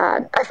was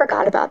sad. I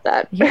forgot about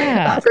that.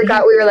 Yeah. I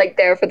forgot we were, like,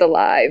 there for the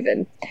live.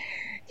 And,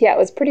 yeah, it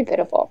was pretty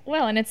pitiful.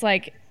 Well, and it's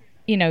like,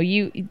 you know,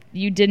 you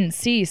didn't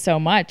see so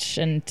much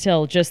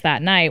until just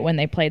that night when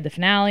they played the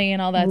finale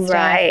and all that stuff.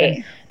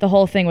 And the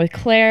whole thing with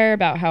Claire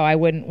about how I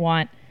wouldn't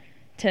want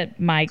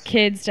my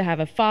kids to have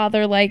a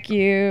father like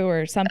you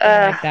or something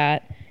like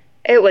that.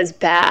 It was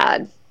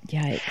bad.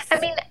 Yikes. I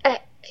mean,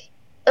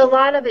 a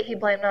lot of it he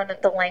blamed on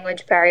the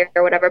language barrier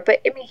or whatever,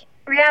 but I mean,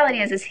 reality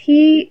is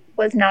he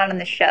was not on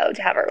the show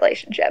to have a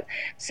relationship.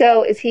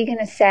 So is he going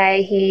to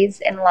say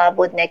he's in love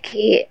with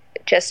Nikki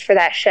just for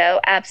that show?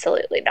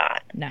 Absolutely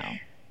not. No.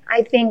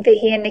 I think that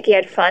he and Nikki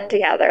had fun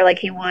together like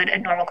he would a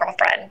normal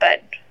girlfriend,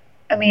 but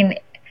I mean,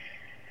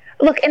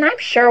 look, and I'm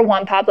sure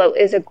Juan Pablo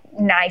is a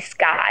nice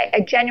guy.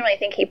 I genuinely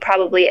think he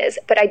probably is,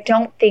 but I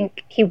don't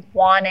think he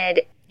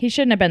wanted... He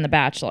shouldn't have been the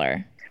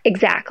Bachelor.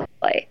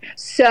 Exactly.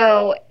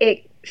 So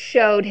it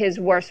showed his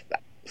worst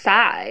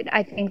side.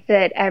 I think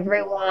that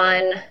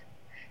everyone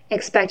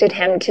expected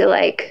him to,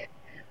 like,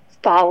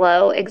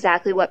 follow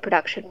exactly what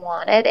production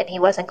wanted, and he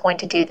wasn't going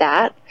to do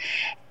that.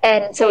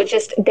 And so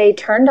they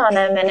turned on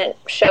him, and it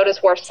showed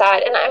his worst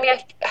side. And I mean,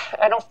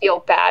 I don't feel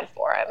bad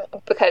for him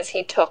because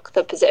he took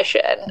the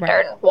position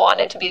and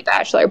wanted to be the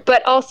Bachelor.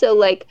 But also,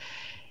 like,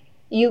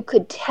 you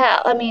could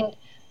tell. I mean,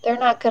 they're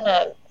not going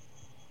to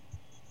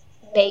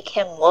make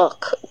him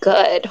look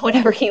good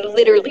whenever he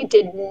literally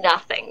did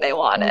nothing they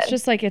wanted. It's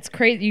just like, it's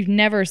crazy. You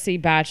never see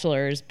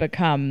Bachelors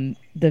become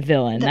the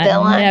villain.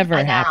 That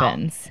never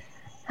happens.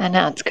 I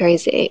know, it's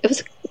crazy.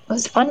 It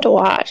was fun to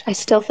watch. I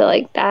still feel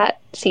like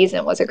that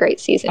season was a great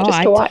season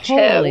just to watch him.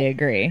 I totally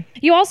agree.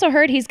 You also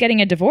heard he's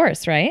getting a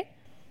divorce, right?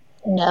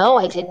 No,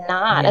 I did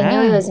not. I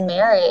knew he was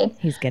married.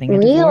 He's getting a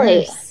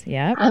divorce.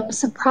 Yep. I'm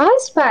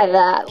surprised by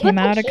that. Came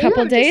out a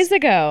couple days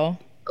ago.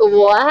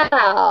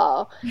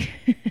 Wow.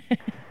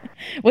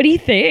 What do you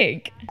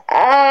think?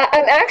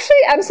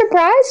 I'm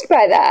surprised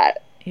by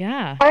that.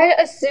 Yeah. I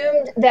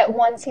assumed that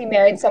once he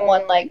married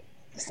someone like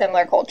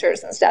similar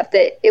cultures and stuff,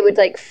 that it would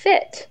like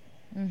fit.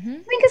 Mm-hmm.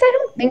 Because I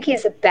don't think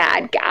he's a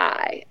bad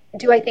guy.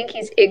 Do I think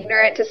he's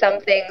ignorant to some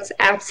things?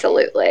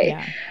 Absolutely.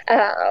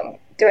 Yeah.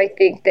 Do I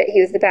think that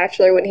he was the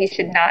Bachelor when he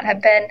should not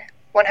have been?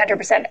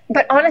 100%.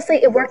 But honestly,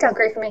 it worked out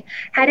great for me.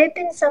 Had it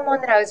been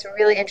someone that I was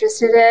really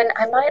interested in,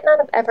 I might not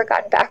have ever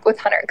gotten back with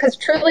Hunter. Because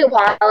truly,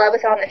 while I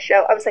was on the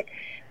show, I was like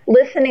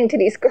listening to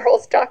these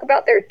girls talk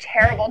about their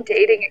terrible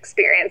dating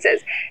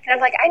experiences. And I'm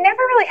like, I never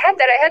really had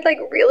that. I had like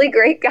really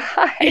great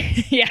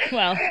guys. Yeah,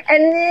 well.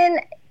 And then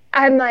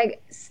I'm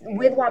like,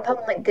 with Juan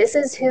Pablo, I'm like, this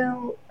is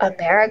who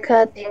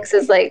America thinks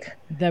is like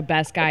the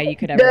best guy you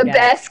could ever get. The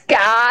best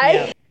guy.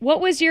 Yeah.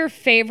 What was your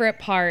favorite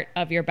part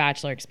of your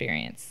Bachelor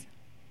experience?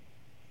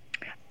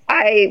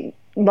 I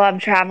love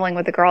traveling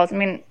with the girls. I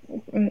mean,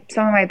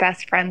 some of my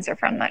best friends are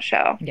from that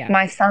show. Yeah.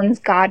 My son's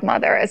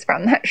godmother is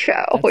from that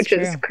show, which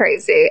is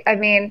crazy. I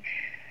mean,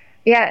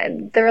 yeah,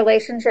 the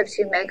relationships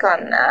you make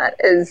on that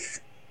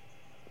is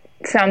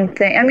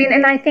something. I mean,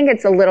 and I think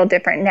it's a little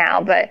different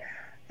now, but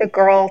the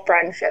girl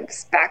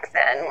friendships back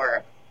then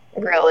were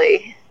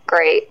really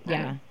great.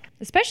 Yeah.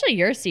 Especially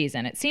your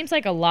season. It seems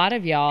like a lot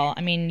of y'all,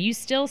 I mean, you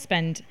still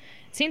spend,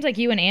 it seems like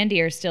you and Andy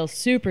are still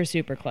super,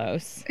 super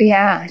close.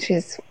 Yeah,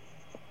 she's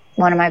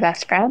one of my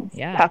best friends.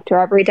 Yeah. Talk to her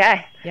every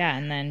day. Yeah,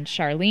 and then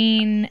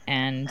Charlene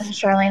and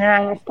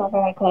I are still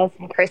very close,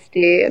 and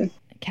Christy. And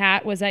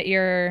Kat was at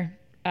your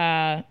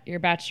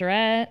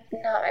bachelorette?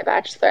 Not my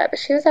bachelorette, but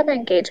she was at my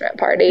engagement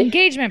party.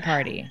 Engagement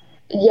party.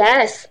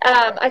 Yes.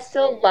 I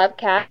still love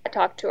Kat. I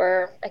talk to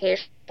her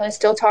occasionally. I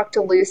still talk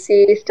to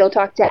Lucy, still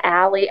talk to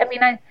Allie. I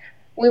mean,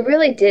 we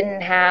really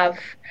didn't have,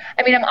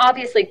 I mean, I'm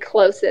obviously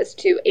closest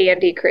to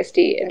Andy,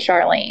 Christy, and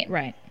Charlene.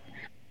 Right.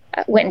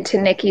 Went to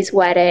Nikki's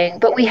wedding,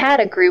 but we had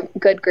a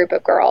good group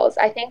of girls.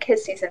 I think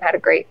his season had a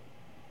great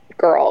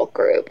girl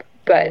group,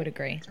 but I would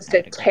agree. Just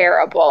a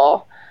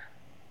terrible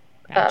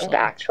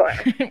Bachelor.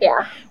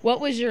 Yeah.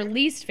 What was your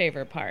least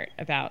favorite part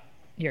about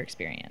your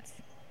experience?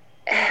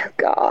 Oh,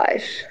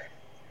 gosh.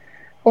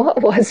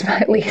 What was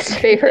my least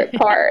favorite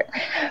part?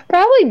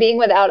 Probably being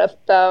without a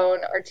phone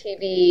or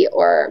TV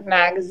or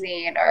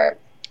magazine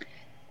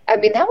I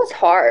mean, that was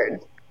hard.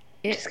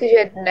 Just because you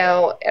had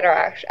no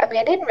interaction. I mean,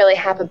 I didn't really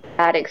have a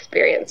bad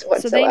experience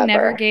whatsoever. So they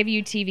never gave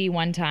you TV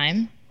one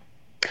time?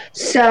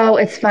 So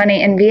it's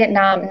funny. In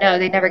Vietnam, no,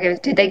 they never gave us.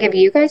 Did they give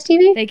you guys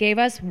TV? They gave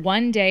us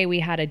one day. We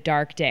had a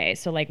dark day.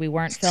 So like we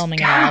weren't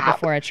filming at all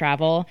before a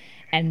travel.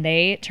 And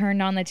they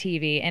turned on the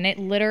TV. And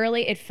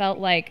it felt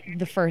like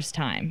the first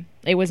time.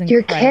 It was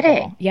incredible. You're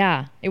kidding.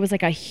 Yeah. It was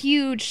like a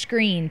huge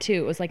screen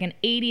too. It was like an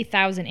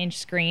 80,000 inch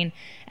screen.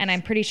 And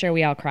I'm pretty sure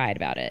we all cried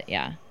about it.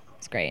 Yeah.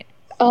 It's great.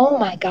 Oh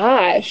my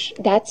gosh,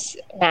 that's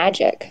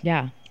magic.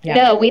 Yeah. Yeah.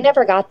 No, we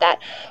never got that.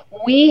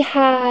 We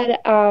had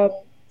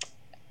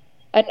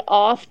an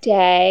off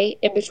day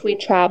in between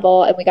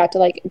travel, and we got to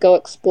like go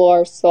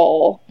explore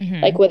Seoul,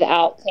 like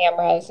without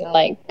cameras, and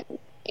like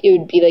it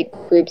would be like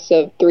groups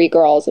of 3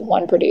 girls and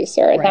 1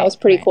 producer, and that was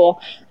pretty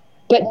cool.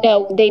 But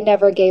no, they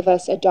never gave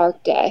us a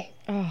dark day.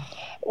 Oh.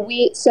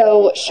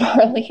 So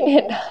Charlene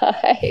and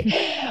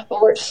I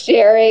were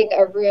sharing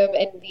a room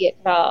in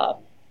Vietnam.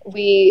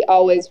 We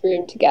always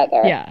roomed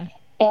together. Yeah.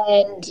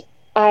 And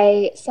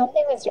I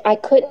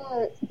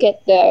couldn't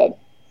get the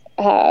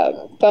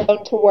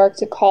phone to work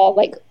to call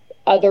like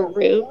other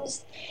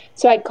rooms.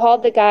 So I'd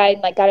called the guy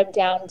and like got him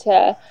down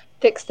to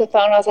fix the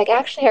phone. I was like,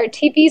 actually, our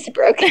TV's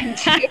broken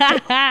too.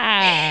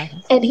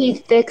 And he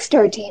fixed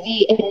our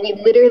TV, and we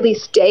literally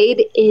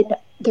stayed in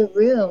the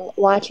room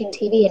watching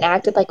TV and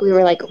acted like we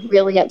were like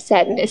really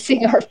upset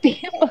missing our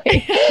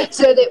family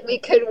so that we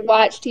could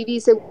watch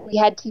TV. So we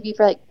had TV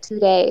for like 2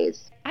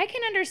 days. I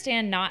can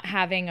understand not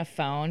having a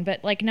phone,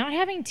 but like not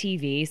having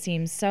TV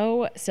seems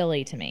so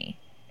silly to me.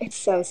 It's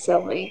so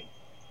silly.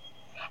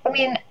 I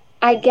mean,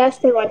 I guess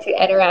they want you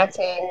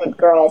interacting with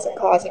girls and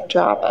causing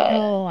drama.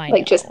 Oh, I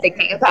like know. just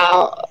thinking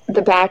about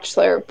The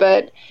Bachelor,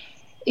 but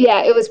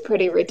yeah, it was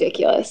pretty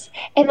ridiculous.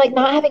 And like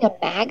not having a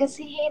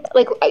magazine,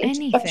 like I'm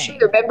sure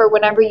you remember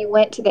whenever you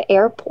went to the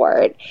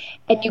airport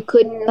and you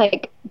couldn't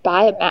like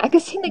buy a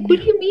magazine. Like, what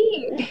do you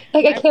mean?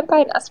 Like, I can't buy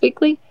an Us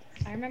Weekly.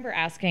 I remember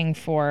asking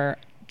for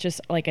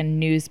just like a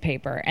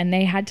newspaper, and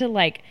they had to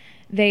like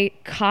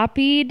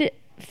photocopied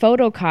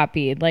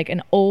like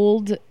an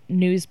old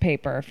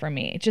newspaper for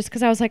me, just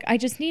because I was like, I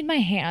just need my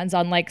hands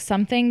on like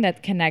something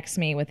that connects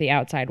me with the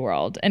outside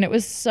world. And it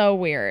was so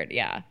weird.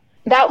 Yeah.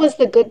 That was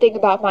the good thing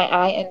about my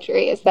eye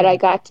injury, is that I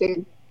got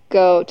to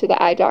go to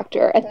the eye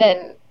doctor, and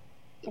then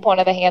one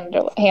of the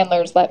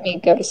handlers let me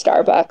go to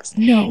Starbucks.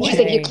 No way. She's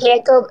like, you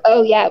can't go.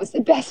 Oh yeah, it was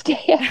the best day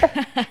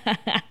ever.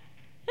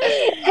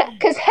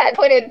 Because that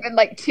would have been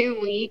like 2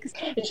 weeks,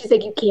 and she's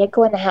like, you can't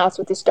go in the house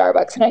with the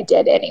Starbucks, and I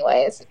did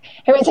anyways.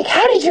 Everyone's like,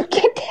 how did you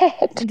get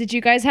that? Did you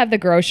guys have the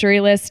grocery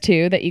list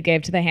too that you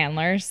gave to the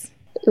handlers?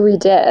 We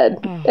did.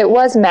 Oh. It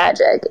was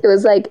magic. It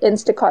was like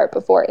Instacart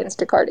before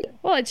Instacarting.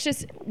 Well, it's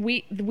just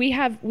we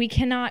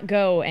cannot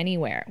go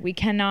anywhere. We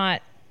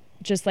cannot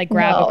just like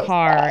grab a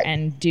car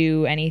and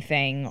do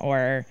anything,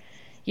 or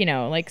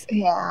like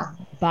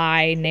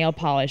buy nail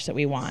polish that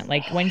we want.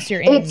 Like once you're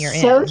in, you're in.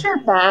 It's so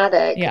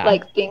dramatic. Yeah.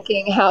 Like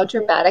thinking how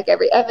dramatic I'm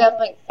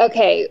like,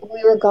 okay,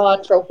 we were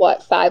gone for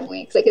what, 5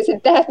 weeks? Like, is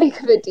it that big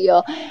of a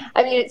deal?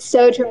 I mean, it's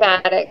so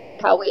dramatic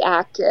how we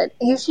acted.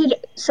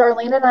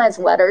 Charlene and I's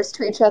letters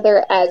to each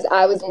other as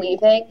I was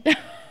leaving.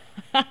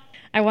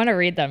 I want to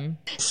read them.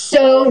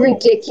 So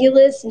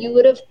ridiculous. You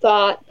would have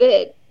thought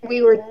that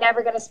we were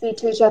never going to speak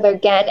to each other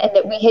again, and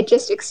that we had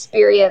just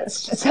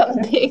experienced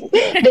something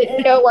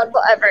that no one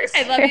will ever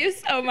say. I love you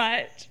so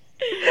much.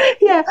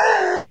 Yeah.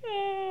 Oh,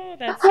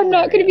 that's I'm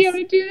not going to be able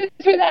to do this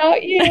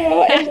without you.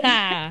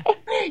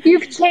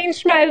 You've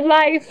changed my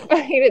life.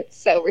 I mean, it's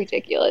so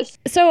ridiculous.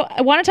 So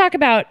I want to talk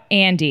about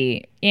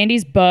Andy.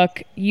 Andy's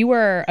book. You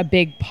were a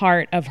big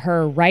part of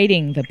her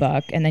writing the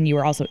book, and then you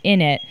were also in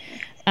it.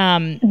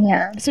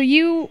 So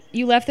you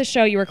left the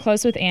show. You were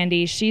close with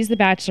Andy. She's the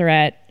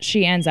Bachelorette.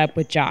 She ends up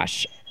with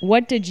Josh.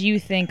 What did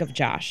you think of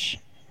Josh?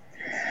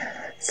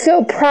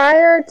 So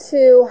prior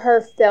to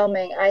her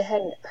filming, I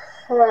had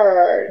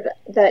heard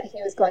that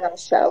he was going on the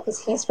show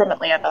because he's from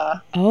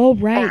Atlanta. Oh,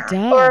 right.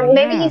 Or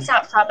maybe he's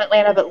not from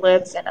Atlanta but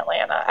lives in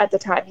Atlanta. At the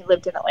time, he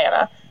lived in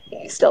Atlanta.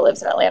 He still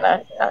lives in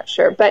Atlanta. Not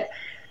sure. But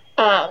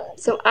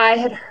so I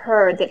had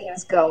heard that he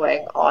was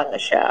going on the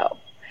show.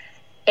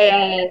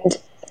 And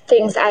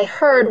things I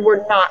heard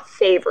were not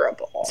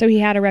favorable. So he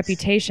had a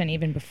reputation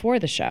even before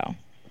the show.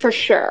 For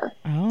sure.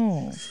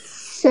 Oh.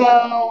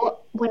 So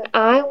when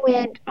I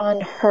went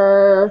on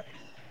her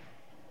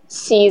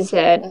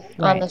season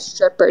on the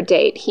stripper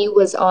date, he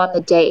was on the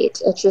date,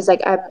 and she was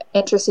like, I'm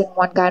interested in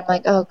one guy. I'm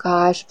like, oh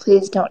gosh,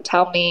 please don't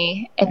tell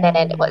me. And then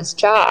it was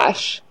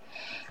Josh.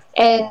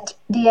 And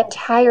the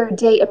entire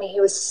date, I mean,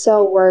 he was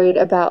so worried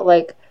about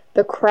like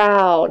the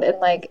crowd and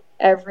like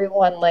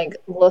everyone like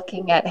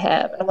looking at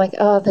him, and I'm like,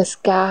 oh, this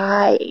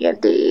guy,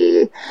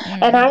 Andy.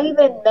 And I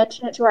even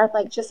mentioned it to her. I'm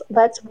like, just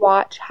let's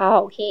watch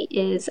how he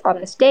is on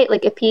this date.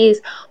 Like, if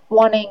he's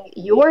wanting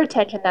your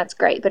attention, that's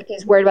great, but if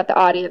he's worried about the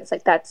audience,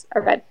 like, that's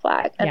a red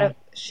flag. And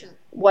she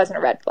wasn't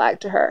a red flag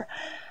to her.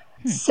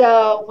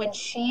 So when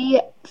she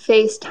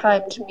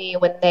FaceTimed me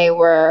when they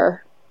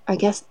were, I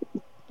guess,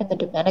 in the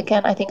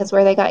Dominican, I think is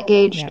where they got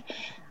engaged,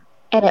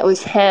 and it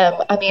was him,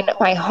 I mean,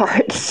 my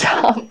heart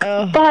sunk.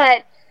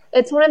 But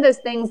it's one of those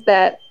things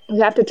that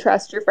you have to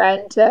trust your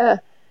friend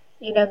to,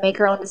 make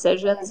her own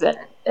decisions, and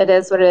it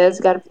is what it is.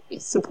 You got to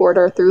support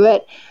her through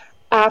it.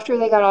 After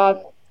they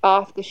got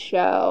off the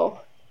show,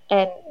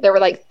 and there were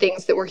like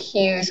things that were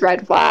huge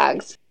red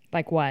flags.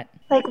 Like what?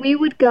 Like, we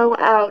would go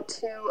out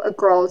to a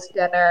girls'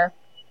 dinner,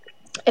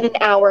 and an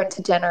hour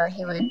into dinner,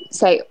 he would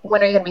say,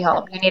 when are you going to be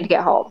home? You need to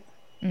get home.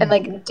 And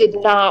like, did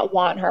not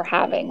want her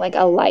having like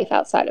a life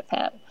outside of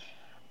him.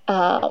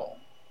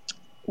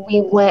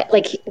 we went,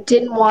 like, he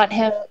didn't want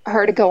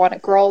her to go on a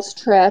girls'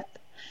 trip.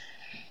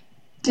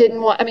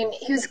 I mean,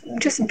 he was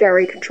just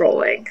very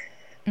controlling.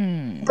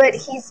 But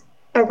he's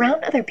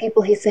around other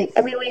people. He's like,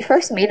 I mean, when you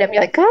first meet him,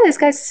 you're like, God, this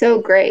guy's so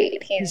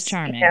great. He's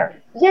charming.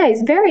 Yeah,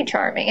 he's very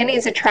charming, and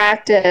he's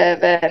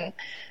attractive, and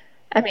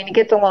I mean, he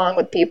gets along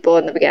with people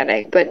in the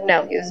beginning, but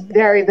no, he was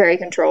very, very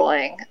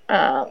controlling.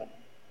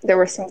 There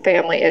were some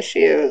family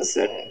issues,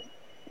 and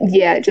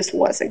yeah, it just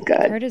wasn't I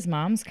good. heard his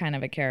mom's kind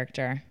of a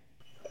character.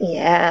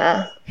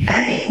 Yeah,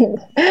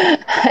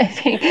 I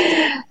think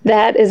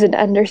that is an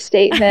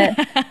understatement.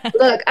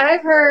 Look,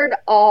 I've heard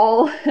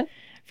all.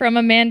 From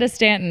Amanda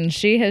Stanton,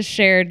 she has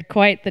shared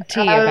quite the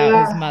tea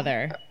about his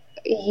mother.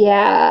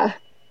 Yeah,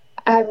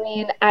 I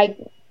mean, I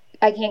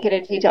can't get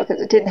into detail because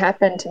it didn't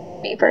happen to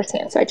me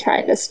firsthand, so I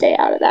try to stay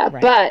out of that.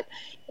 Right. But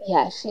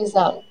yeah, she's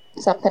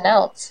something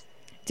else.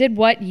 Did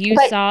what you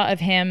saw of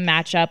him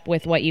match up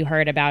with what you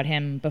heard about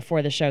him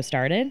before the show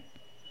started?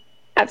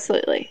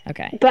 Absolutely.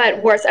 Okay.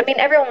 But worse, I mean,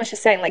 everyone was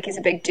just saying, like, he's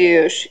a big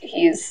douche.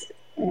 He's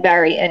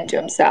very into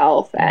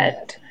himself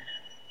and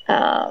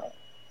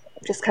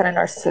just kind of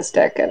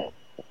narcissistic.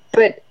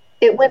 But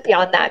it went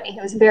beyond that. I mean,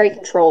 he was very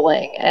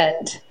controlling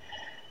and,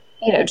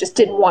 you know, just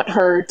didn't want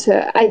her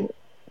to... I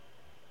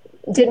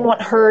didn't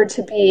want her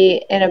to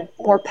be in a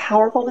more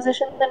powerful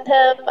position than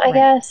him, I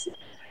guess.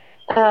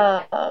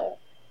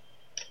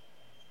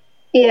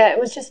 Yeah, it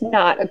was just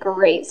not a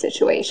great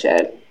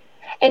situation.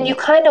 And you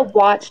kind of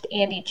watched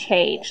Andy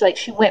change. Like,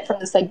 she went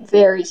from this, like,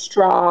 very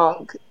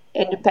strong,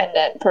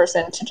 independent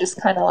person to just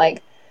kind of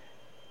like,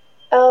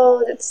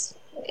 oh, it's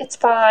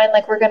fine.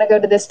 Like, we're going to go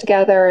to this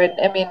together. And,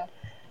 I mean,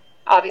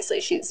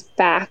 obviously she's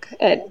back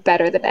and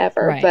better than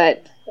ever. Right.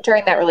 But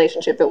during that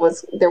relationship, there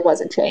was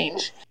a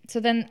change. So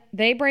then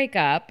they break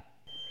up.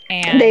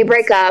 And They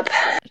break up.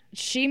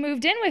 she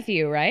moved in with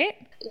you, right?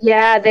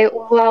 Yeah,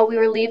 we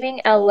were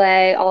leaving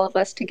LA, all of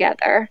us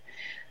together.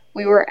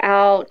 We were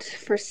out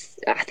for,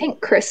 I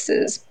think,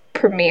 Chris's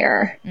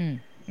premiere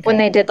when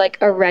they did like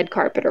a red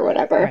carpet or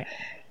whatever. Right.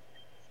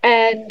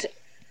 And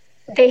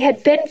they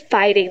had been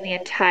fighting the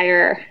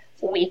entire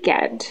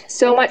weekend,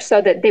 so much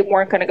so that they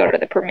weren't going to go to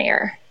the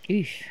premiere.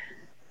 Eesh.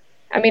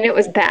 I mean, it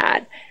was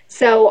bad.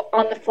 So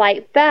on the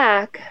flight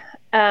back,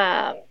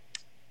 I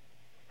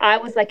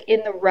was like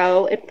in the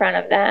row in front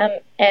of them,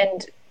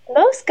 and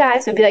most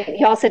guys would be like,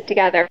 y'all sit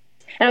together.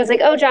 And I was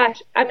like, oh,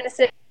 Josh, I'm going to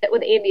sit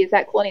with Andy. Is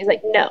that cool? And he's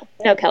like, no,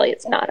 Kelly,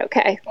 it's not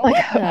okay. I'm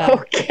like,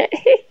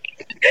 okay.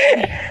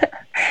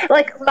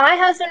 Like, my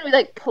husband would be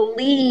like,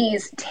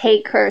 please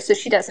take her so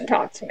she doesn't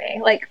talk to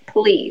me. Like,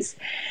 please.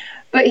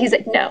 But he's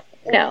like, no.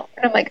 And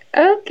I'm like,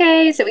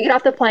 okay. So we get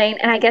off the plane,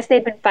 and I guess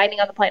they've been fighting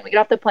on the plane. We get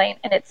off the plane,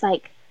 and it's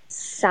like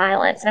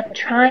silence. And I'm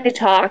trying to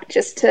talk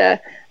I'm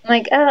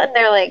like, oh, and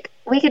they're like,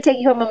 we could take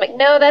you home. I'm like,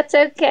 no, that's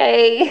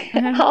okay.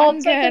 I'll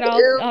take an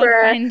Uber.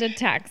 I'll find a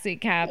taxi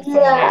cab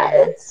somewhere. Yeah,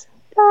 it's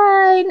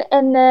fine.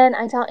 And then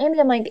I tell Andy,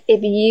 I'm like,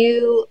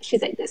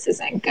 she's like, this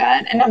isn't good.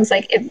 And I was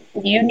like, if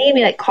you need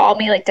me, like, call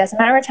me, like, doesn't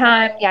matter what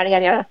time, yada,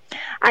 yada, yada.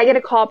 I get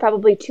a call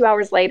probably 2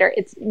 hours later.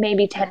 It's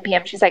maybe 10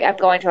 p.m. She's like, I'm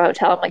going to a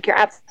hotel. I'm like, you're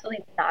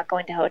absolutely not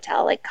going to a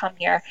hotel. Like, come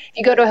here. If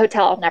you go to a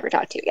hotel, I'll never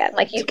talk to you again.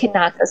 Like, you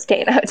cannot go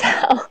stay in a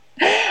hotel.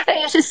 I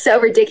mean, it's just so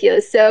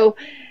ridiculous. So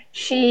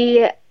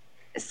she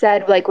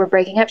said, like, we're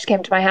breaking up. She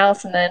came to my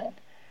house, and then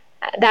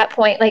at that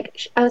point,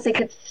 like, I was like,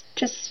 it's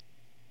just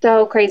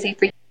so crazy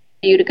for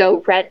you to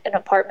go rent an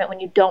apartment when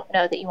you don't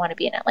know that you want to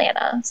be in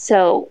Atlanta.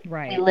 So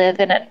we live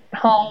in a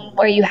home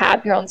where you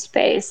have your own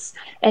space,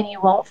 and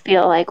you won't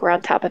feel like we're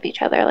on top of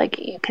each other. Like,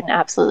 you can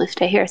absolutely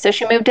stay here. So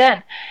she moved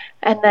in,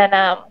 and then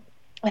I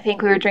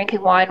think we were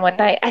drinking wine one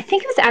night. I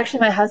think it was actually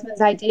my husband's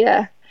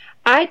idea.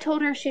 I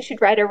told her she should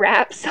write a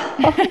rap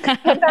song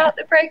about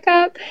the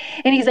breakup.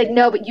 And he's like,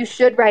 no, but you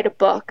should write a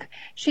book.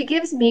 She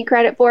gives me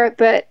credit for it,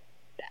 but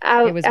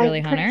it was really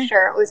I'm Hunter? pretty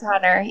sure it was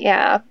Hunter.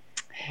 Yeah.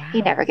 Wow.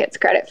 He never gets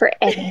credit for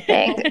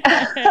anything.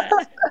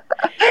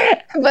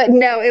 But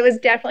no, it was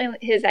definitely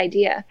his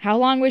idea. How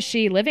long was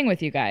she living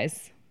with you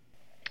guys?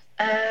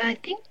 I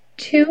think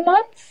 2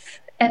 months.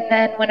 And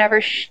then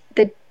whenever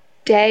the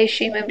day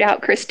she moved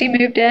out, Christy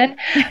moved in.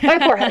 My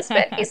poor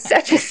husband, he's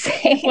such a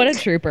saint. What a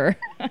trooper.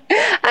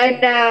 I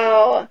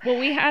know. Well,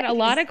 we had a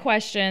lot of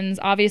questions.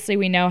 Obviously,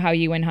 we know how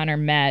you and Hunter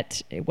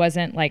met. It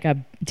wasn't like a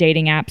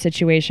dating app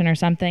situation or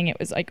something. It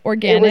was like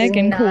organic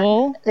and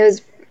cool.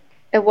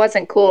 It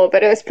wasn't cool,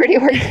 but it was pretty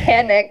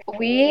organic.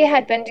 We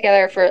had been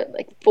together for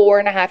like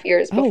 4.5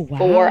 years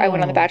before I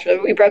went on The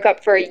Bachelor. We broke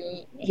up for a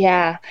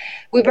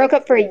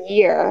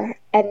year.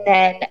 And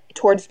then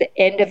towards the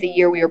end of the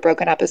year we were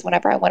broken up is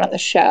whenever I went on the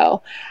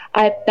show.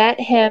 I met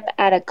him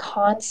at a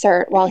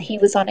concert while he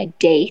was on a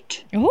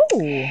date.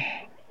 Oh.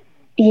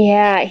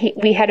 Yeah,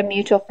 we had a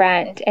mutual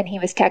friend, and he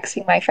was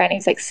texting my friend.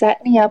 He's like,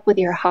 set me up with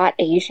your hot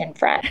Asian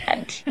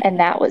friend. And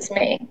that was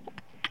me.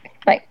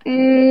 Like,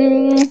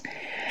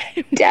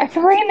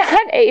 definitely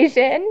not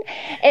Asian.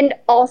 And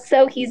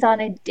also, he's on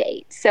a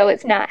date, so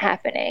it's not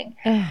happening.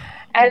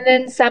 And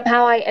then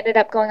somehow I ended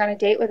up going on a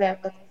date with him,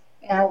 and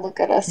now look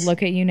at us.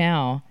 Look at you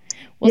now.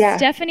 Well, Yeah.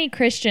 Stephanie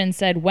Christian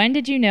said, when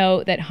did you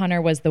know that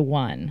Hunter was the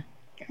one?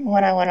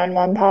 When I went on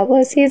Juan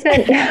Pablo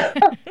season.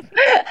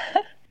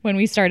 When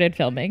we started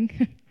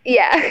filming.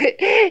 Yeah.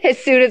 As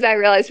soon as I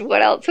realized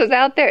what else was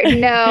out there.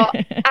 No,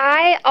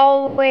 I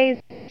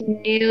always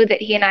knew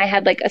that he and I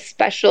had like a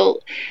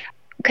special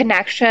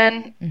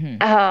connection.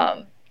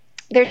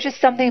 There's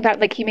just something about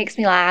like he makes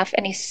me laugh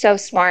and he's so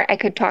smart. I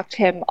could talk to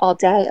him all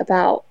day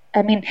about,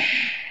 I mean,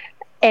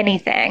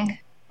 anything.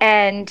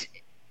 And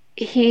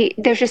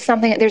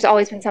there's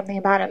always been something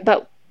about him.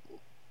 But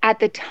at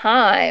the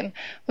time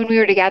when we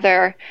were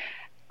together,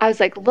 I was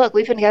like, look,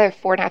 we've been together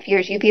 4.5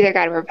 years. You've either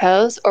got to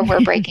propose or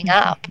we're breaking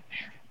up.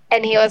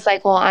 And he was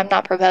like, well, I'm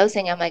not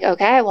proposing. I'm like,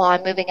 okay, well,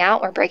 I'm moving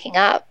out. We're breaking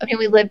up. I mean,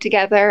 we lived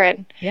together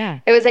and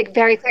it was like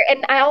very clear.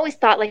 And I always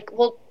thought like,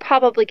 we'll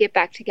probably get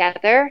back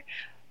together.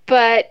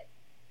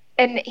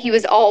 And he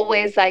was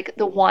always like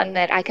the one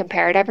that I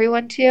compared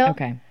everyone to.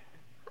 Okay.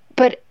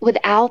 But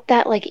without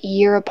that like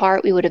year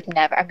apart, we would have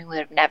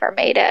never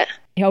made it.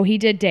 Oh, he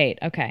did date.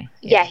 Okay.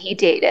 Yeah, he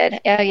dated.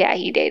 Oh, yeah,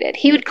 he dated.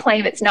 He would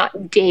claim it's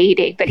not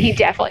dating, but he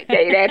definitely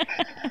dated.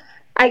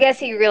 I guess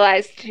he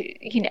realized,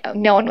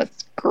 no one was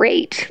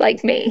great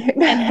like me.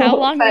 And how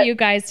long were you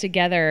guys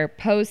together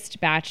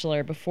post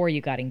Bachelor before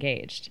you got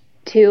engaged?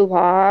 Too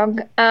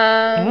long.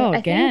 I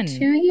again. think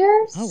 2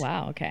 years. Oh,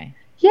 wow. Okay.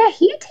 Yeah,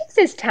 he takes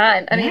his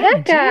time. I mean,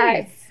 that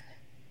guy. Geez.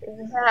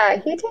 Yeah,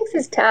 he takes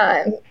his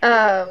time.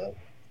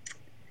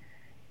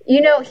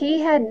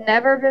 He had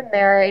never been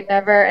married,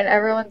 never, and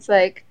everyone's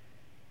like,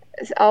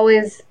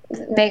 always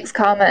makes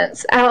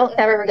comments. I'll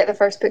never forget the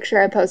first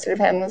picture I posted of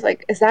him was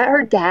like, is that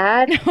her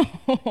dad?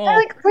 I'm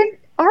like,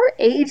 our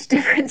age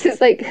difference is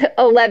like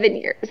 11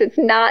 years. It's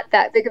not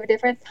that big of a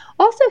difference.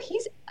 Also,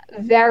 he's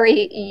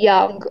very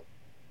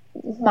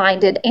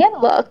young-minded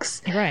and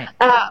looks. Right.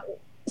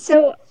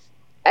 So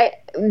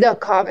the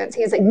comments,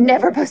 he's like,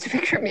 never post a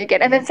picture of me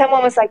again. And then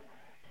someone was like,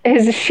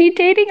 is she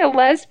dating a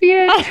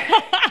lesbian?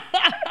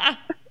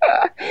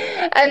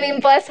 I mean,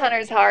 bless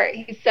Hunter's heart.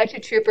 He's such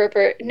a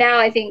trooper. Now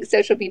I think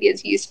social media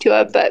is used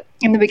to it, but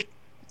in the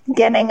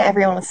beginning,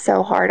 everyone was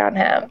so hard on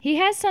him. He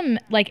has some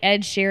like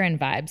Ed Sheeran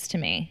vibes to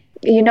me.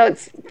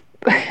 It's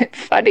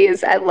funny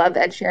is I love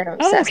Ed Sheeran. I'm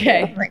obsessed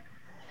with him. Like,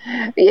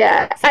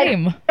 yeah.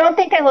 Same. I don't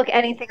think I look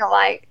anything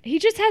alike. He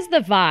just has the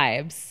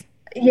vibes.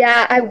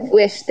 Yeah, I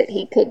wish that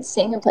he could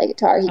sing and play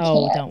guitar. He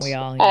can't. Don't we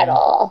all? At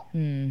all.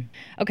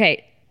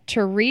 Okay.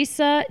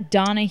 Teresa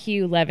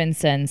Donahue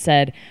Levinson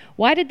said,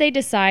 why did they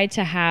decide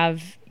to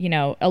have,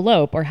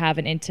 elope or have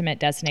an intimate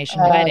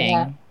destination wedding?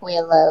 Yeah, we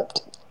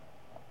eloped.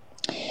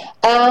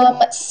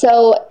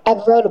 So I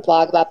wrote a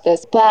blog about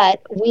this,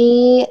 but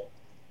we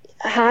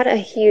had a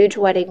huge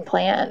wedding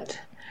planned.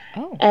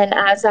 Oh. And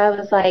as I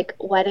was like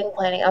wedding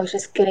planning, I was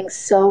just getting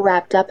so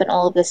wrapped up in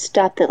all of this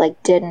stuff that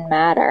like didn't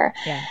matter.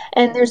 Yeah.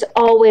 And there's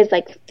always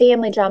like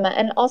family drama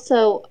and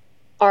also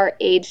our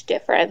age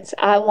difference.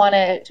 I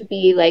wanted to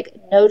be like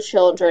no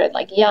children,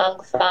 like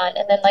young, fun,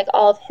 and then like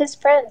all of his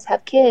friends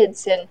have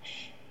kids, and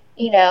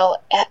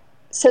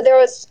so there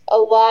was a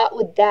lot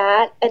with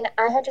that. And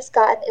I had just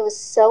gotten, it was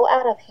so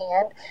out of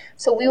hand.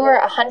 So we were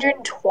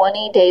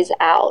 120 days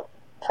out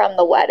from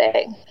the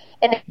wedding,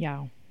 and it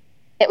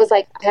was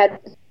like I had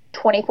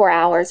 24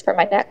 hours for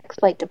my next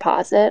flight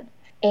deposit.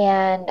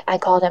 And I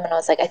called him and I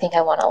was like, I think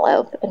I want to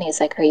elope. And he's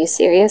like, are you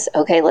serious?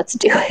 Okay, let's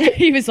do it.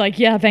 He was like,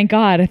 yeah, thank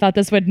God. I thought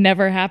this would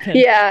never happen.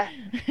 Yeah.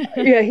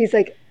 He's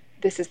like,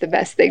 this is the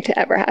best thing to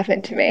ever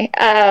happen to me.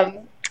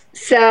 The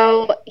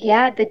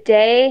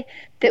day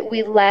that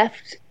we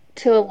left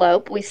to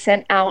elope, we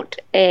sent out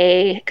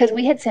because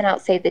we had sent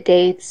out save the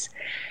dates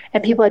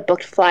and people had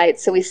booked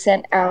flights. So we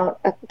sent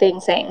out a thing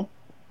saying,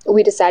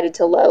 we decided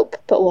to elope,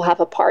 but we'll have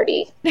a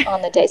party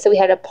on the day. So we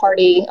had a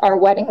party, our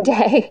wedding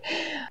day,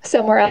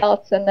 somewhere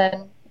else, and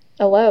then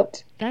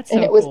eloped. That's so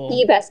and it was cool.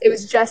 the best. It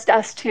was just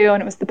us two, and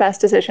it was the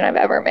best decision I've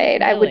ever made.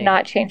 Really? I would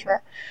not change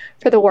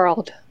for the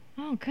world.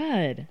 Oh,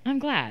 good. I'm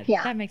glad.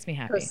 Yeah. That makes me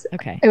happy.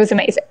 Okay. It was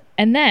amazing.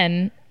 And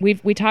then we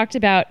talked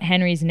about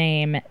Henry's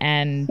name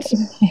and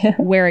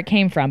where it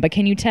came from, but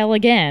can you tell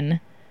again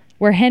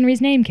where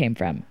Henry's name came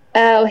from?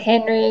 Oh,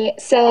 Henry.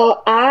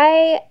 So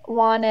I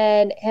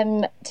wanted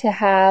him to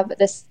have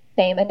the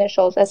same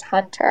initials as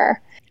Hunter.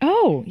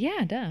 Oh,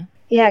 yeah, duh.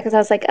 Yeah, because I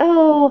was like,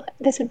 oh,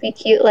 this would be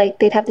cute. Like,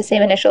 they'd have the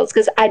same initials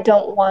because I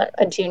don't want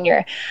a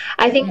junior.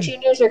 I think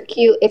juniors are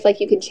cute if, like,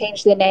 you can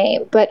change the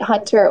name. But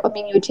Hunter,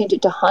 you would change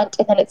it to Hunt,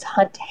 and then it's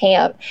Hunt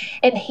Ham.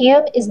 And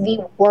Ham is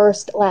the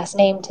worst last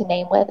name to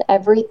name with.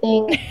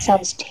 Everything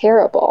sounds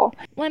terrible.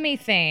 Let me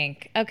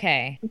think.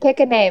 Okay. Pick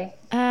a name.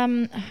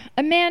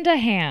 Amanda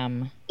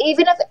Ham.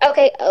 Even if,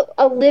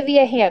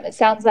 Olivia Ham. It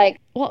sounds like...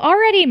 Well,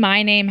 already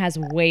my name has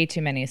way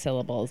too many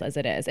syllables as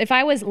it is. If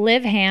I was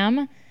Liv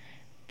Ham...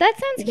 That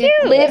sounds cute.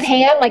 Live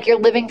ham, like you're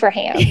living for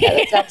ham.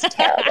 That sounds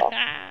terrible.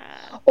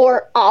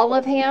 Or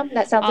Olive Ham.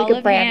 That sounds like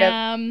a brand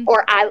Ham.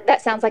 of...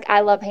 that sounds like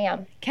I love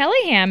ham.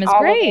 Kelly Ham is Olive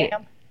great.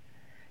 Ham.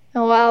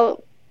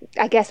 Well,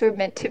 I guess we're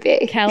meant to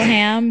be. Kel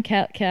Ham.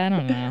 I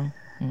don't know.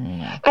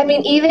 I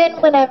mean,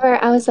 even whenever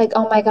I was like,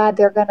 oh my God,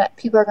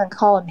 people are gonna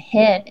call him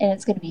Hen, and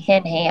it's gonna be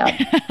Hen Ham.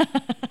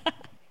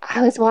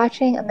 I was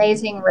watching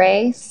Amazing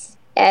Race,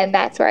 and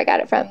that's where I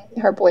got it from.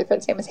 Her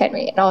boyfriend's name was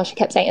Henry, and all she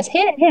kept saying is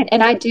Hen, Hen.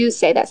 And I do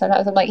say that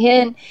sometimes. I'm like,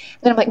 Hen. And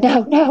then I'm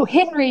like, no,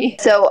 Henry.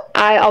 So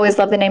I always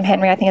love the name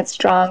Henry. I think it's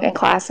strong and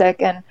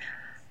classic and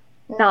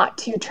not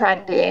too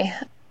trendy.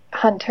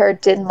 Hunter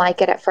didn't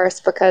like it at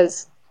first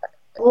because,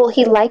 well,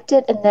 he liked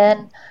it, and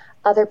then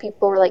other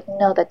people were like,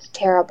 no, that's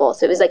terrible.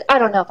 So he was like, I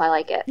don't know if I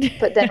like it.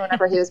 But then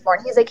whenever he was born,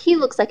 he's like, he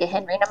looks like a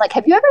Henry. And I'm like,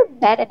 have you ever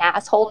met an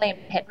asshole named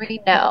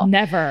Henry? No.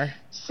 Never.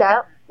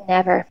 So,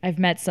 never. I've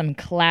met some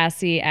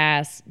classy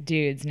ass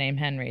dudes named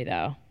Henry,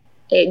 though.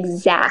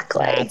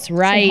 Exactly. That's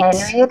right. So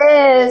Henry it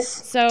is.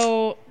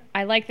 So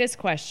I like this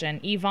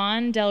question.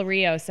 Yvonne Del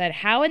Rio said,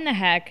 how in the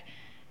heck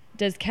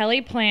does Kelly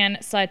plan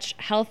such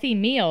healthy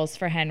meals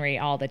for Henry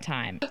all the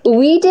time?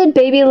 We did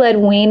baby-led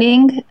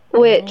weaning,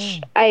 which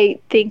I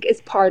think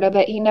is part of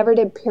it. He never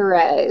did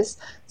purees,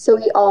 so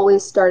he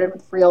always started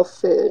with real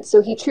food.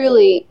 So he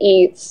truly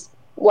eats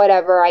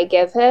whatever I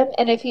give him,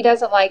 and if he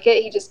doesn't like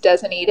it, he just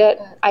doesn't eat it,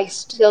 and I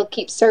still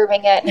keep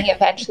serving it, and he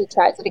eventually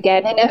tries it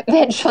again and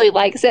eventually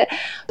likes it.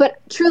 But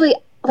truly,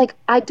 like,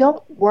 I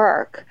don't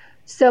work,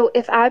 so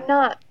if I'm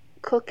not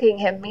cooking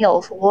him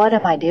meals, what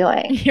am I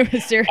doing?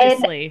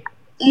 Seriously.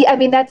 I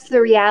mean, that's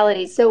the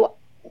reality. So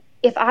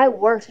if I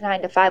worked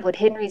 9 to 5, would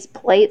Henry's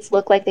plates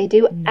look like they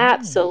do? No.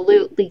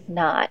 Absolutely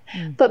not.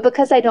 But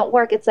because I don't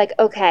work, it's like,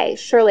 okay,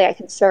 surely I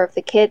can serve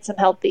the kids some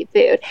healthy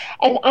food.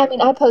 And I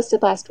mean, I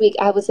posted last week,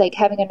 I was like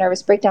having a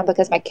nervous breakdown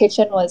because my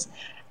kitchen was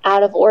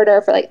out of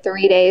order for like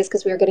 3 days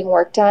because we were getting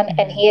work done,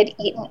 and he had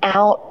eaten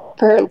out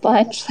for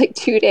lunch like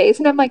 2 days,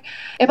 and I'm like,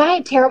 am I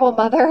a terrible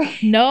mother?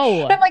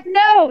 No. And I'm like,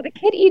 no, the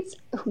kid eats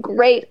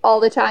great all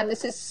the time.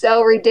 This is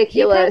so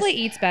ridiculous. He probably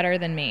eats better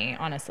than me,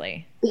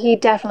 honestly. He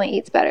definitely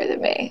eats better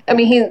than me. I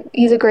mean,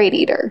 he's a great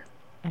eater.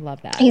 I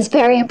love that. He's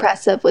very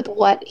impressive with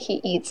what he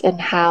eats and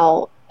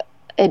how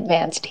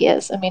advanced he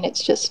is. I mean,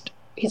 it's just,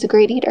 he's a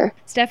great eater.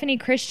 Stephanie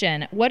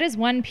Christian, what is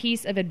one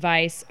piece of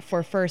advice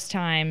for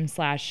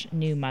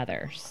first-time/new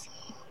mothers?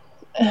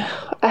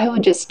 I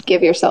would just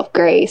give yourself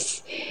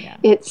grace. Yeah.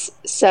 It's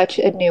such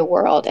a new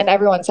world, and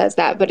everyone says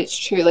that, but it's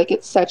true. Like,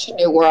 it's such a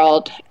new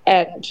world,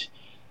 and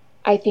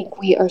I think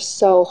we are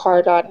so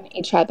hard on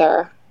each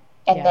other,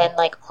 and then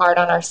like hard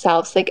on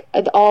ourselves. Like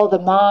all the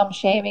mom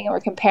shaming, and we're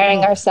comparing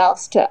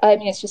ourselves to. I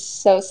mean, it's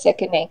just so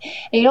sickening,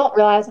 and you don't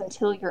realize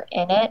until you're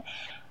in it.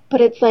 But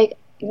it's like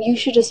you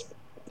should just.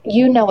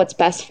 You know what's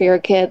best for your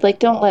kid. Like,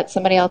 don't let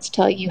somebody else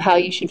tell you how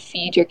you should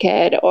feed your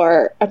kid.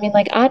 Or, I mean,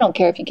 like, I don't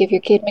care if you give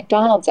your kid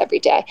McDonald's every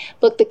day.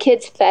 Look, the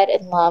kid's fed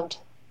and loved,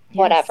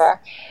 whatever.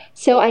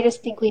 So I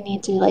just think we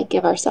need to, like,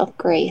 give ourselves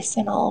grace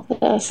in all of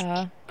this.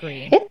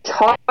 Agree. It's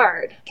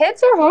hard.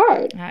 Kids are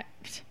hard.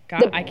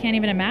 God, I can't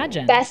even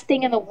imagine. Best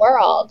thing in the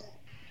world.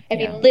 I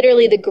mean,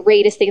 literally the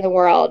greatest thing in the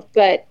world.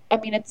 But, I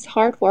mean, it's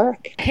hard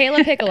work.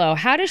 Kayla Piccolo,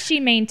 how does she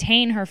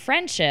maintain her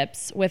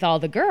friendships with all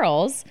the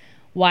girls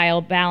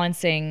while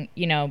balancing,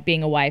 you know,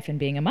 being a wife and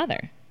being a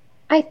mother?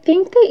 I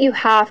think that you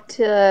have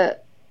to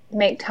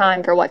make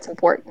time for what's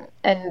important.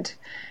 And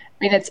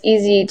I mean, it's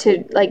easy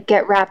to like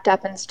get wrapped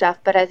up in stuff,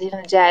 but at the end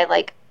of the day,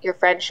 like your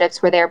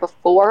friendships were there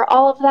before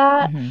all of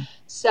that.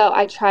 So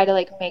I try to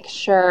like make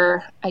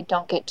sure I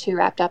don't get too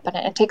wrapped up in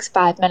it. It takes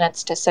 5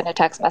 minutes to send a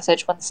text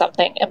message when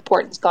something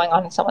important is going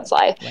on in someone's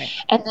life.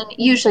 And then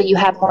usually you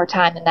have more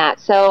time than that.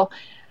 So,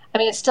 I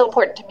mean, it's still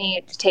important to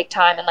me to take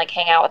time and like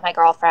hang out with my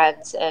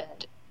girlfriends, and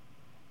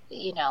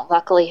you know,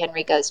 luckily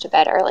Henry goes to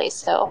bed early,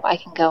 so I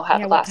can go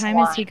have a glass of wine.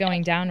 What time is he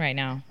going down right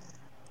now?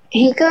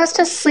 He goes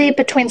to sleep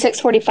between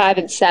 6:45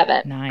 and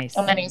 7. Nice.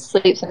 And then he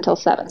sleeps until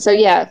 7. So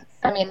yeah,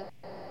 I mean,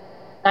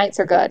 nights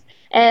are good.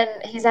 And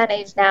he's at an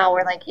age now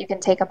where like you can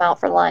take him out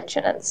for lunch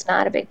and it's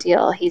not a big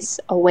deal.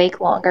 He's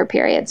awake longer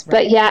periods. Right.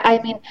 But yeah,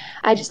 I mean,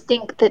 I just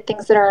think that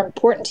things that are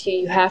important to you,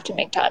 you have to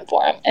make time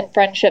for them. And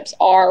friendships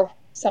are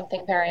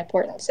something very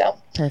important. So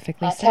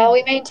perfectly that's said. how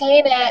we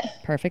maintain it.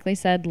 Perfectly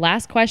said.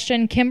 Last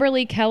question,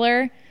 Kimberly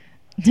Keller.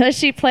 Does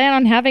she plan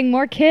on having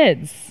more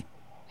kids?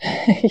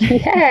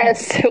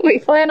 Yes, we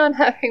plan on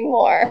having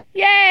more.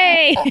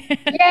 Yay!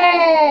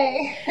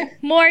 Yay!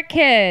 More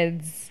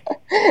kids.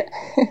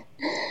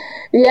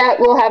 Yeah,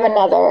 we'll have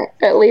another,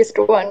 at least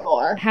one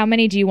more. How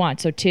many do you want?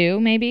 So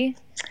 2, maybe?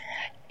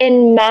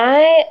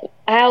 I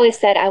always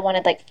said I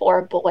wanted like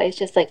 4 boys,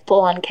 just like full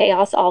on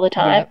chaos all the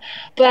time. Yep.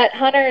 But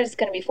Hunter is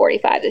going to be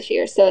 45 this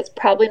year, so it's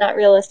probably not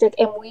realistic.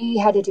 And we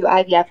had to do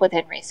IVF with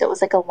Henry, so it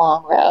was like a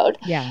long road.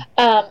 Yeah.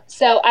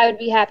 So I would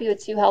be happy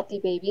with 2 healthy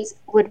babies.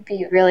 Would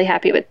be really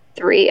happy with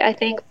 3, I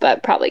think,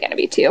 but probably going to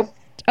be 2.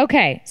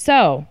 Okay,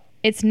 so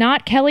it's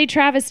not Kelly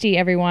Travesty,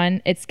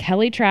 everyone. It's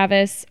Kelly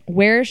Travis.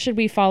 Where should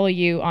we follow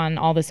you on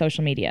all the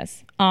social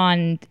medias?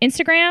 On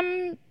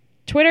Instagram,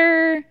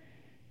 Twitter,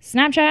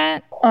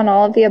 Snapchat? On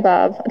all of the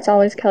above. It's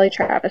always Kelly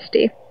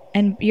Travesty.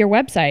 And your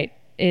website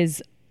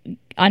is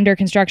under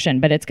construction,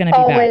 but it's going to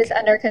be always back.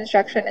 Under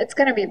construction. It's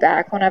going to be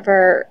back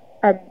whenever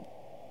I'm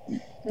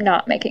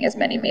not making as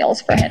many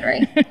meals for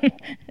Henry.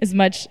 As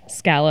much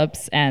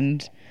scallops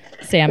and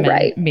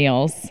salmon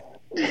meals.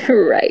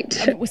 Right.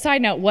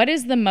 Side note, what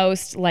is the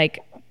most like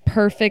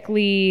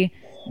perfectly,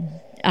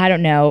 I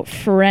don't know,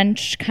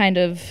 French kind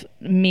of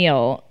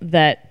meal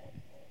that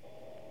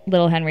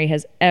little Henry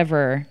has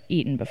ever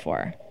eaten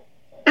before?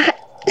 I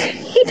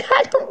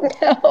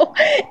don't know.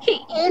 He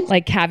eats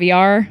like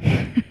caviar.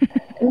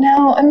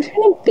 No, I'm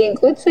trying to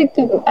think. What's like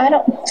No,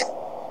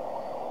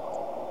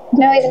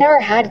 he's never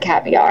had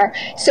caviar.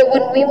 So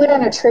when we went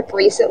on a trip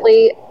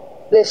recently,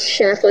 the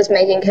chef was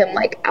making him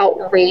like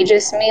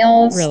outrageous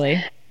meals.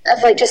 Really?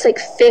 Of like just like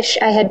fish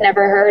I had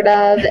never heard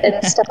of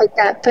and stuff like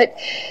that. But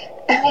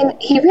I mean,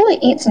 he really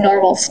eats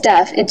normal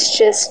stuff. It's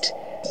just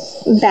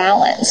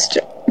balanced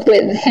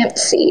with hemp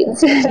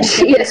seeds and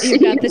chia seeds. You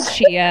got the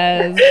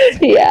chias.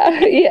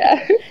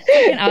 Yeah.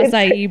 An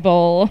acai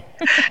bowl.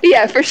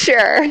 Yeah, for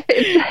sure.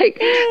 It's like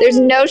there's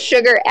no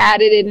sugar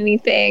added in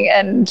anything,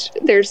 and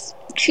there's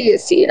chia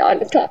seed on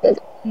top of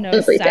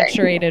everything.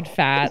 Saturated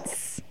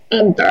fats.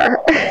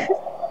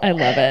 I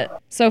love it.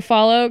 So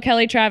follow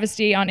Kelly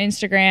Travesty on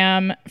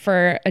Instagram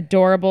for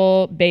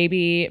adorable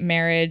baby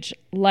marriage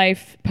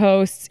life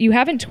posts. You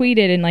haven't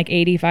tweeted in like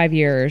 85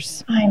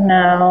 years. I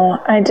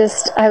know. I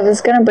was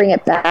going to bring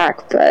it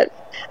back, but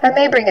I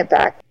may bring it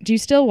back. Do you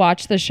still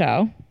watch the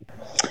show?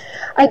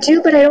 I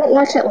do, but I don't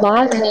watch it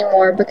live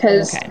anymore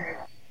because,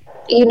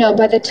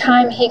 by the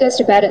time he goes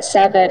to bed at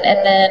 7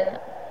 and then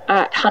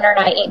Hunter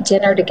and I eat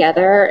dinner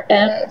together,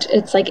 and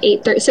it's like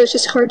 8:30, so it's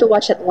just hard to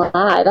watch it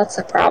live. That's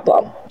the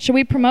problem. Should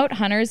we promote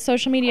Hunter's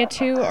social media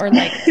too, or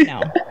like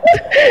no?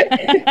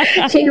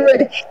 He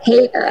would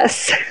hate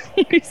us.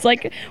 He's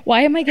like,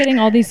 why am I getting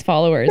all these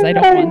followers? I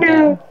don't want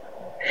them.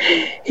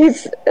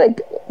 He's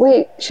like,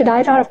 wait, should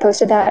I not have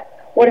posted that?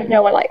 What if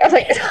no one I was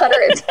like, Hunter,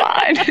 it's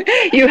fine.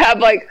 You have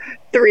like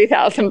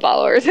 3,000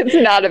 followers. It's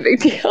not a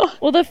big deal.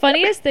 Well, the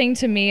funniest thing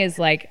to me is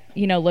like,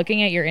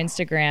 looking at your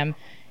Instagram,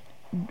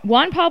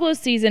 Juan Pablo's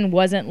season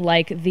wasn't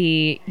like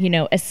the,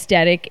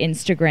 aesthetic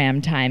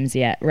Instagram times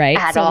yet, right?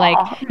 At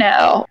all.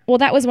 No. Well,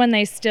 that was when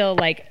they still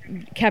like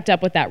kept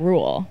up with that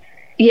rule.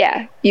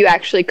 Yeah, you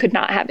actually could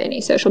not have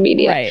any social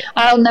media. Right.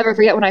 I'll never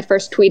forget when I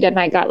first tweeted and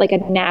I got like a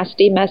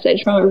nasty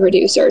message from a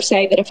producer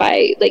saying that if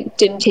I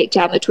didn't take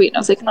down the tweet, and I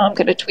was like, no, I'm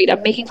going to tweet.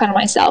 I'm making fun of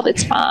myself.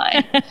 It's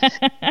fine.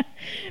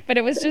 But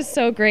it was just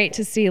so great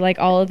to see like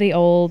all of the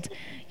old,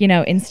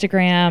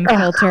 Instagram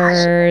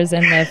filters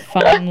and the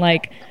fun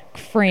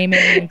framing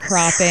and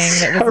cropping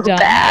that was done.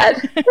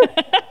 Bad.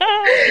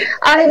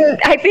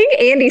 I think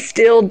Andy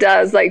still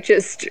does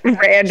just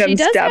random she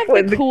does stuff have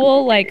with the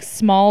cool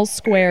small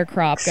square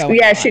crop going.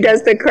 Yeah, on. she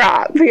does the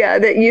crop. Yeah,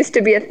 that used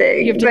to be a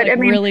thing. You have to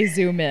really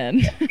zoom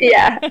in.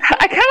 Yeah,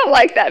 I kind of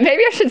like that.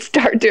 Maybe I should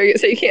start doing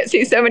it so you can't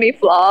see so many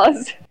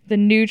flaws. The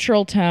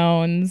neutral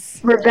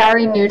tones. We're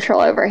very neutral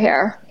over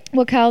here.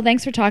 Well, Kel,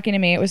 thanks for talking to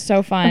me. It was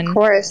so fun. Of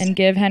course. And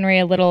give Henry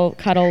a little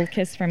cuddle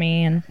kiss for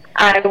me. And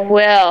I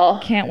will.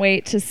 Can't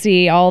wait to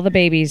see all the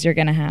babies you're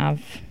going to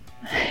have.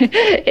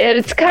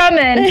 It's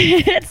coming.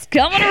 It's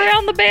coming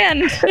around the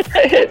bend.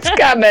 It's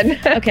coming.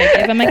 Okay,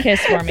 give him a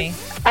kiss for me.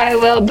 I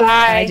will. Bye.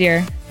 Bye,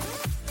 dear.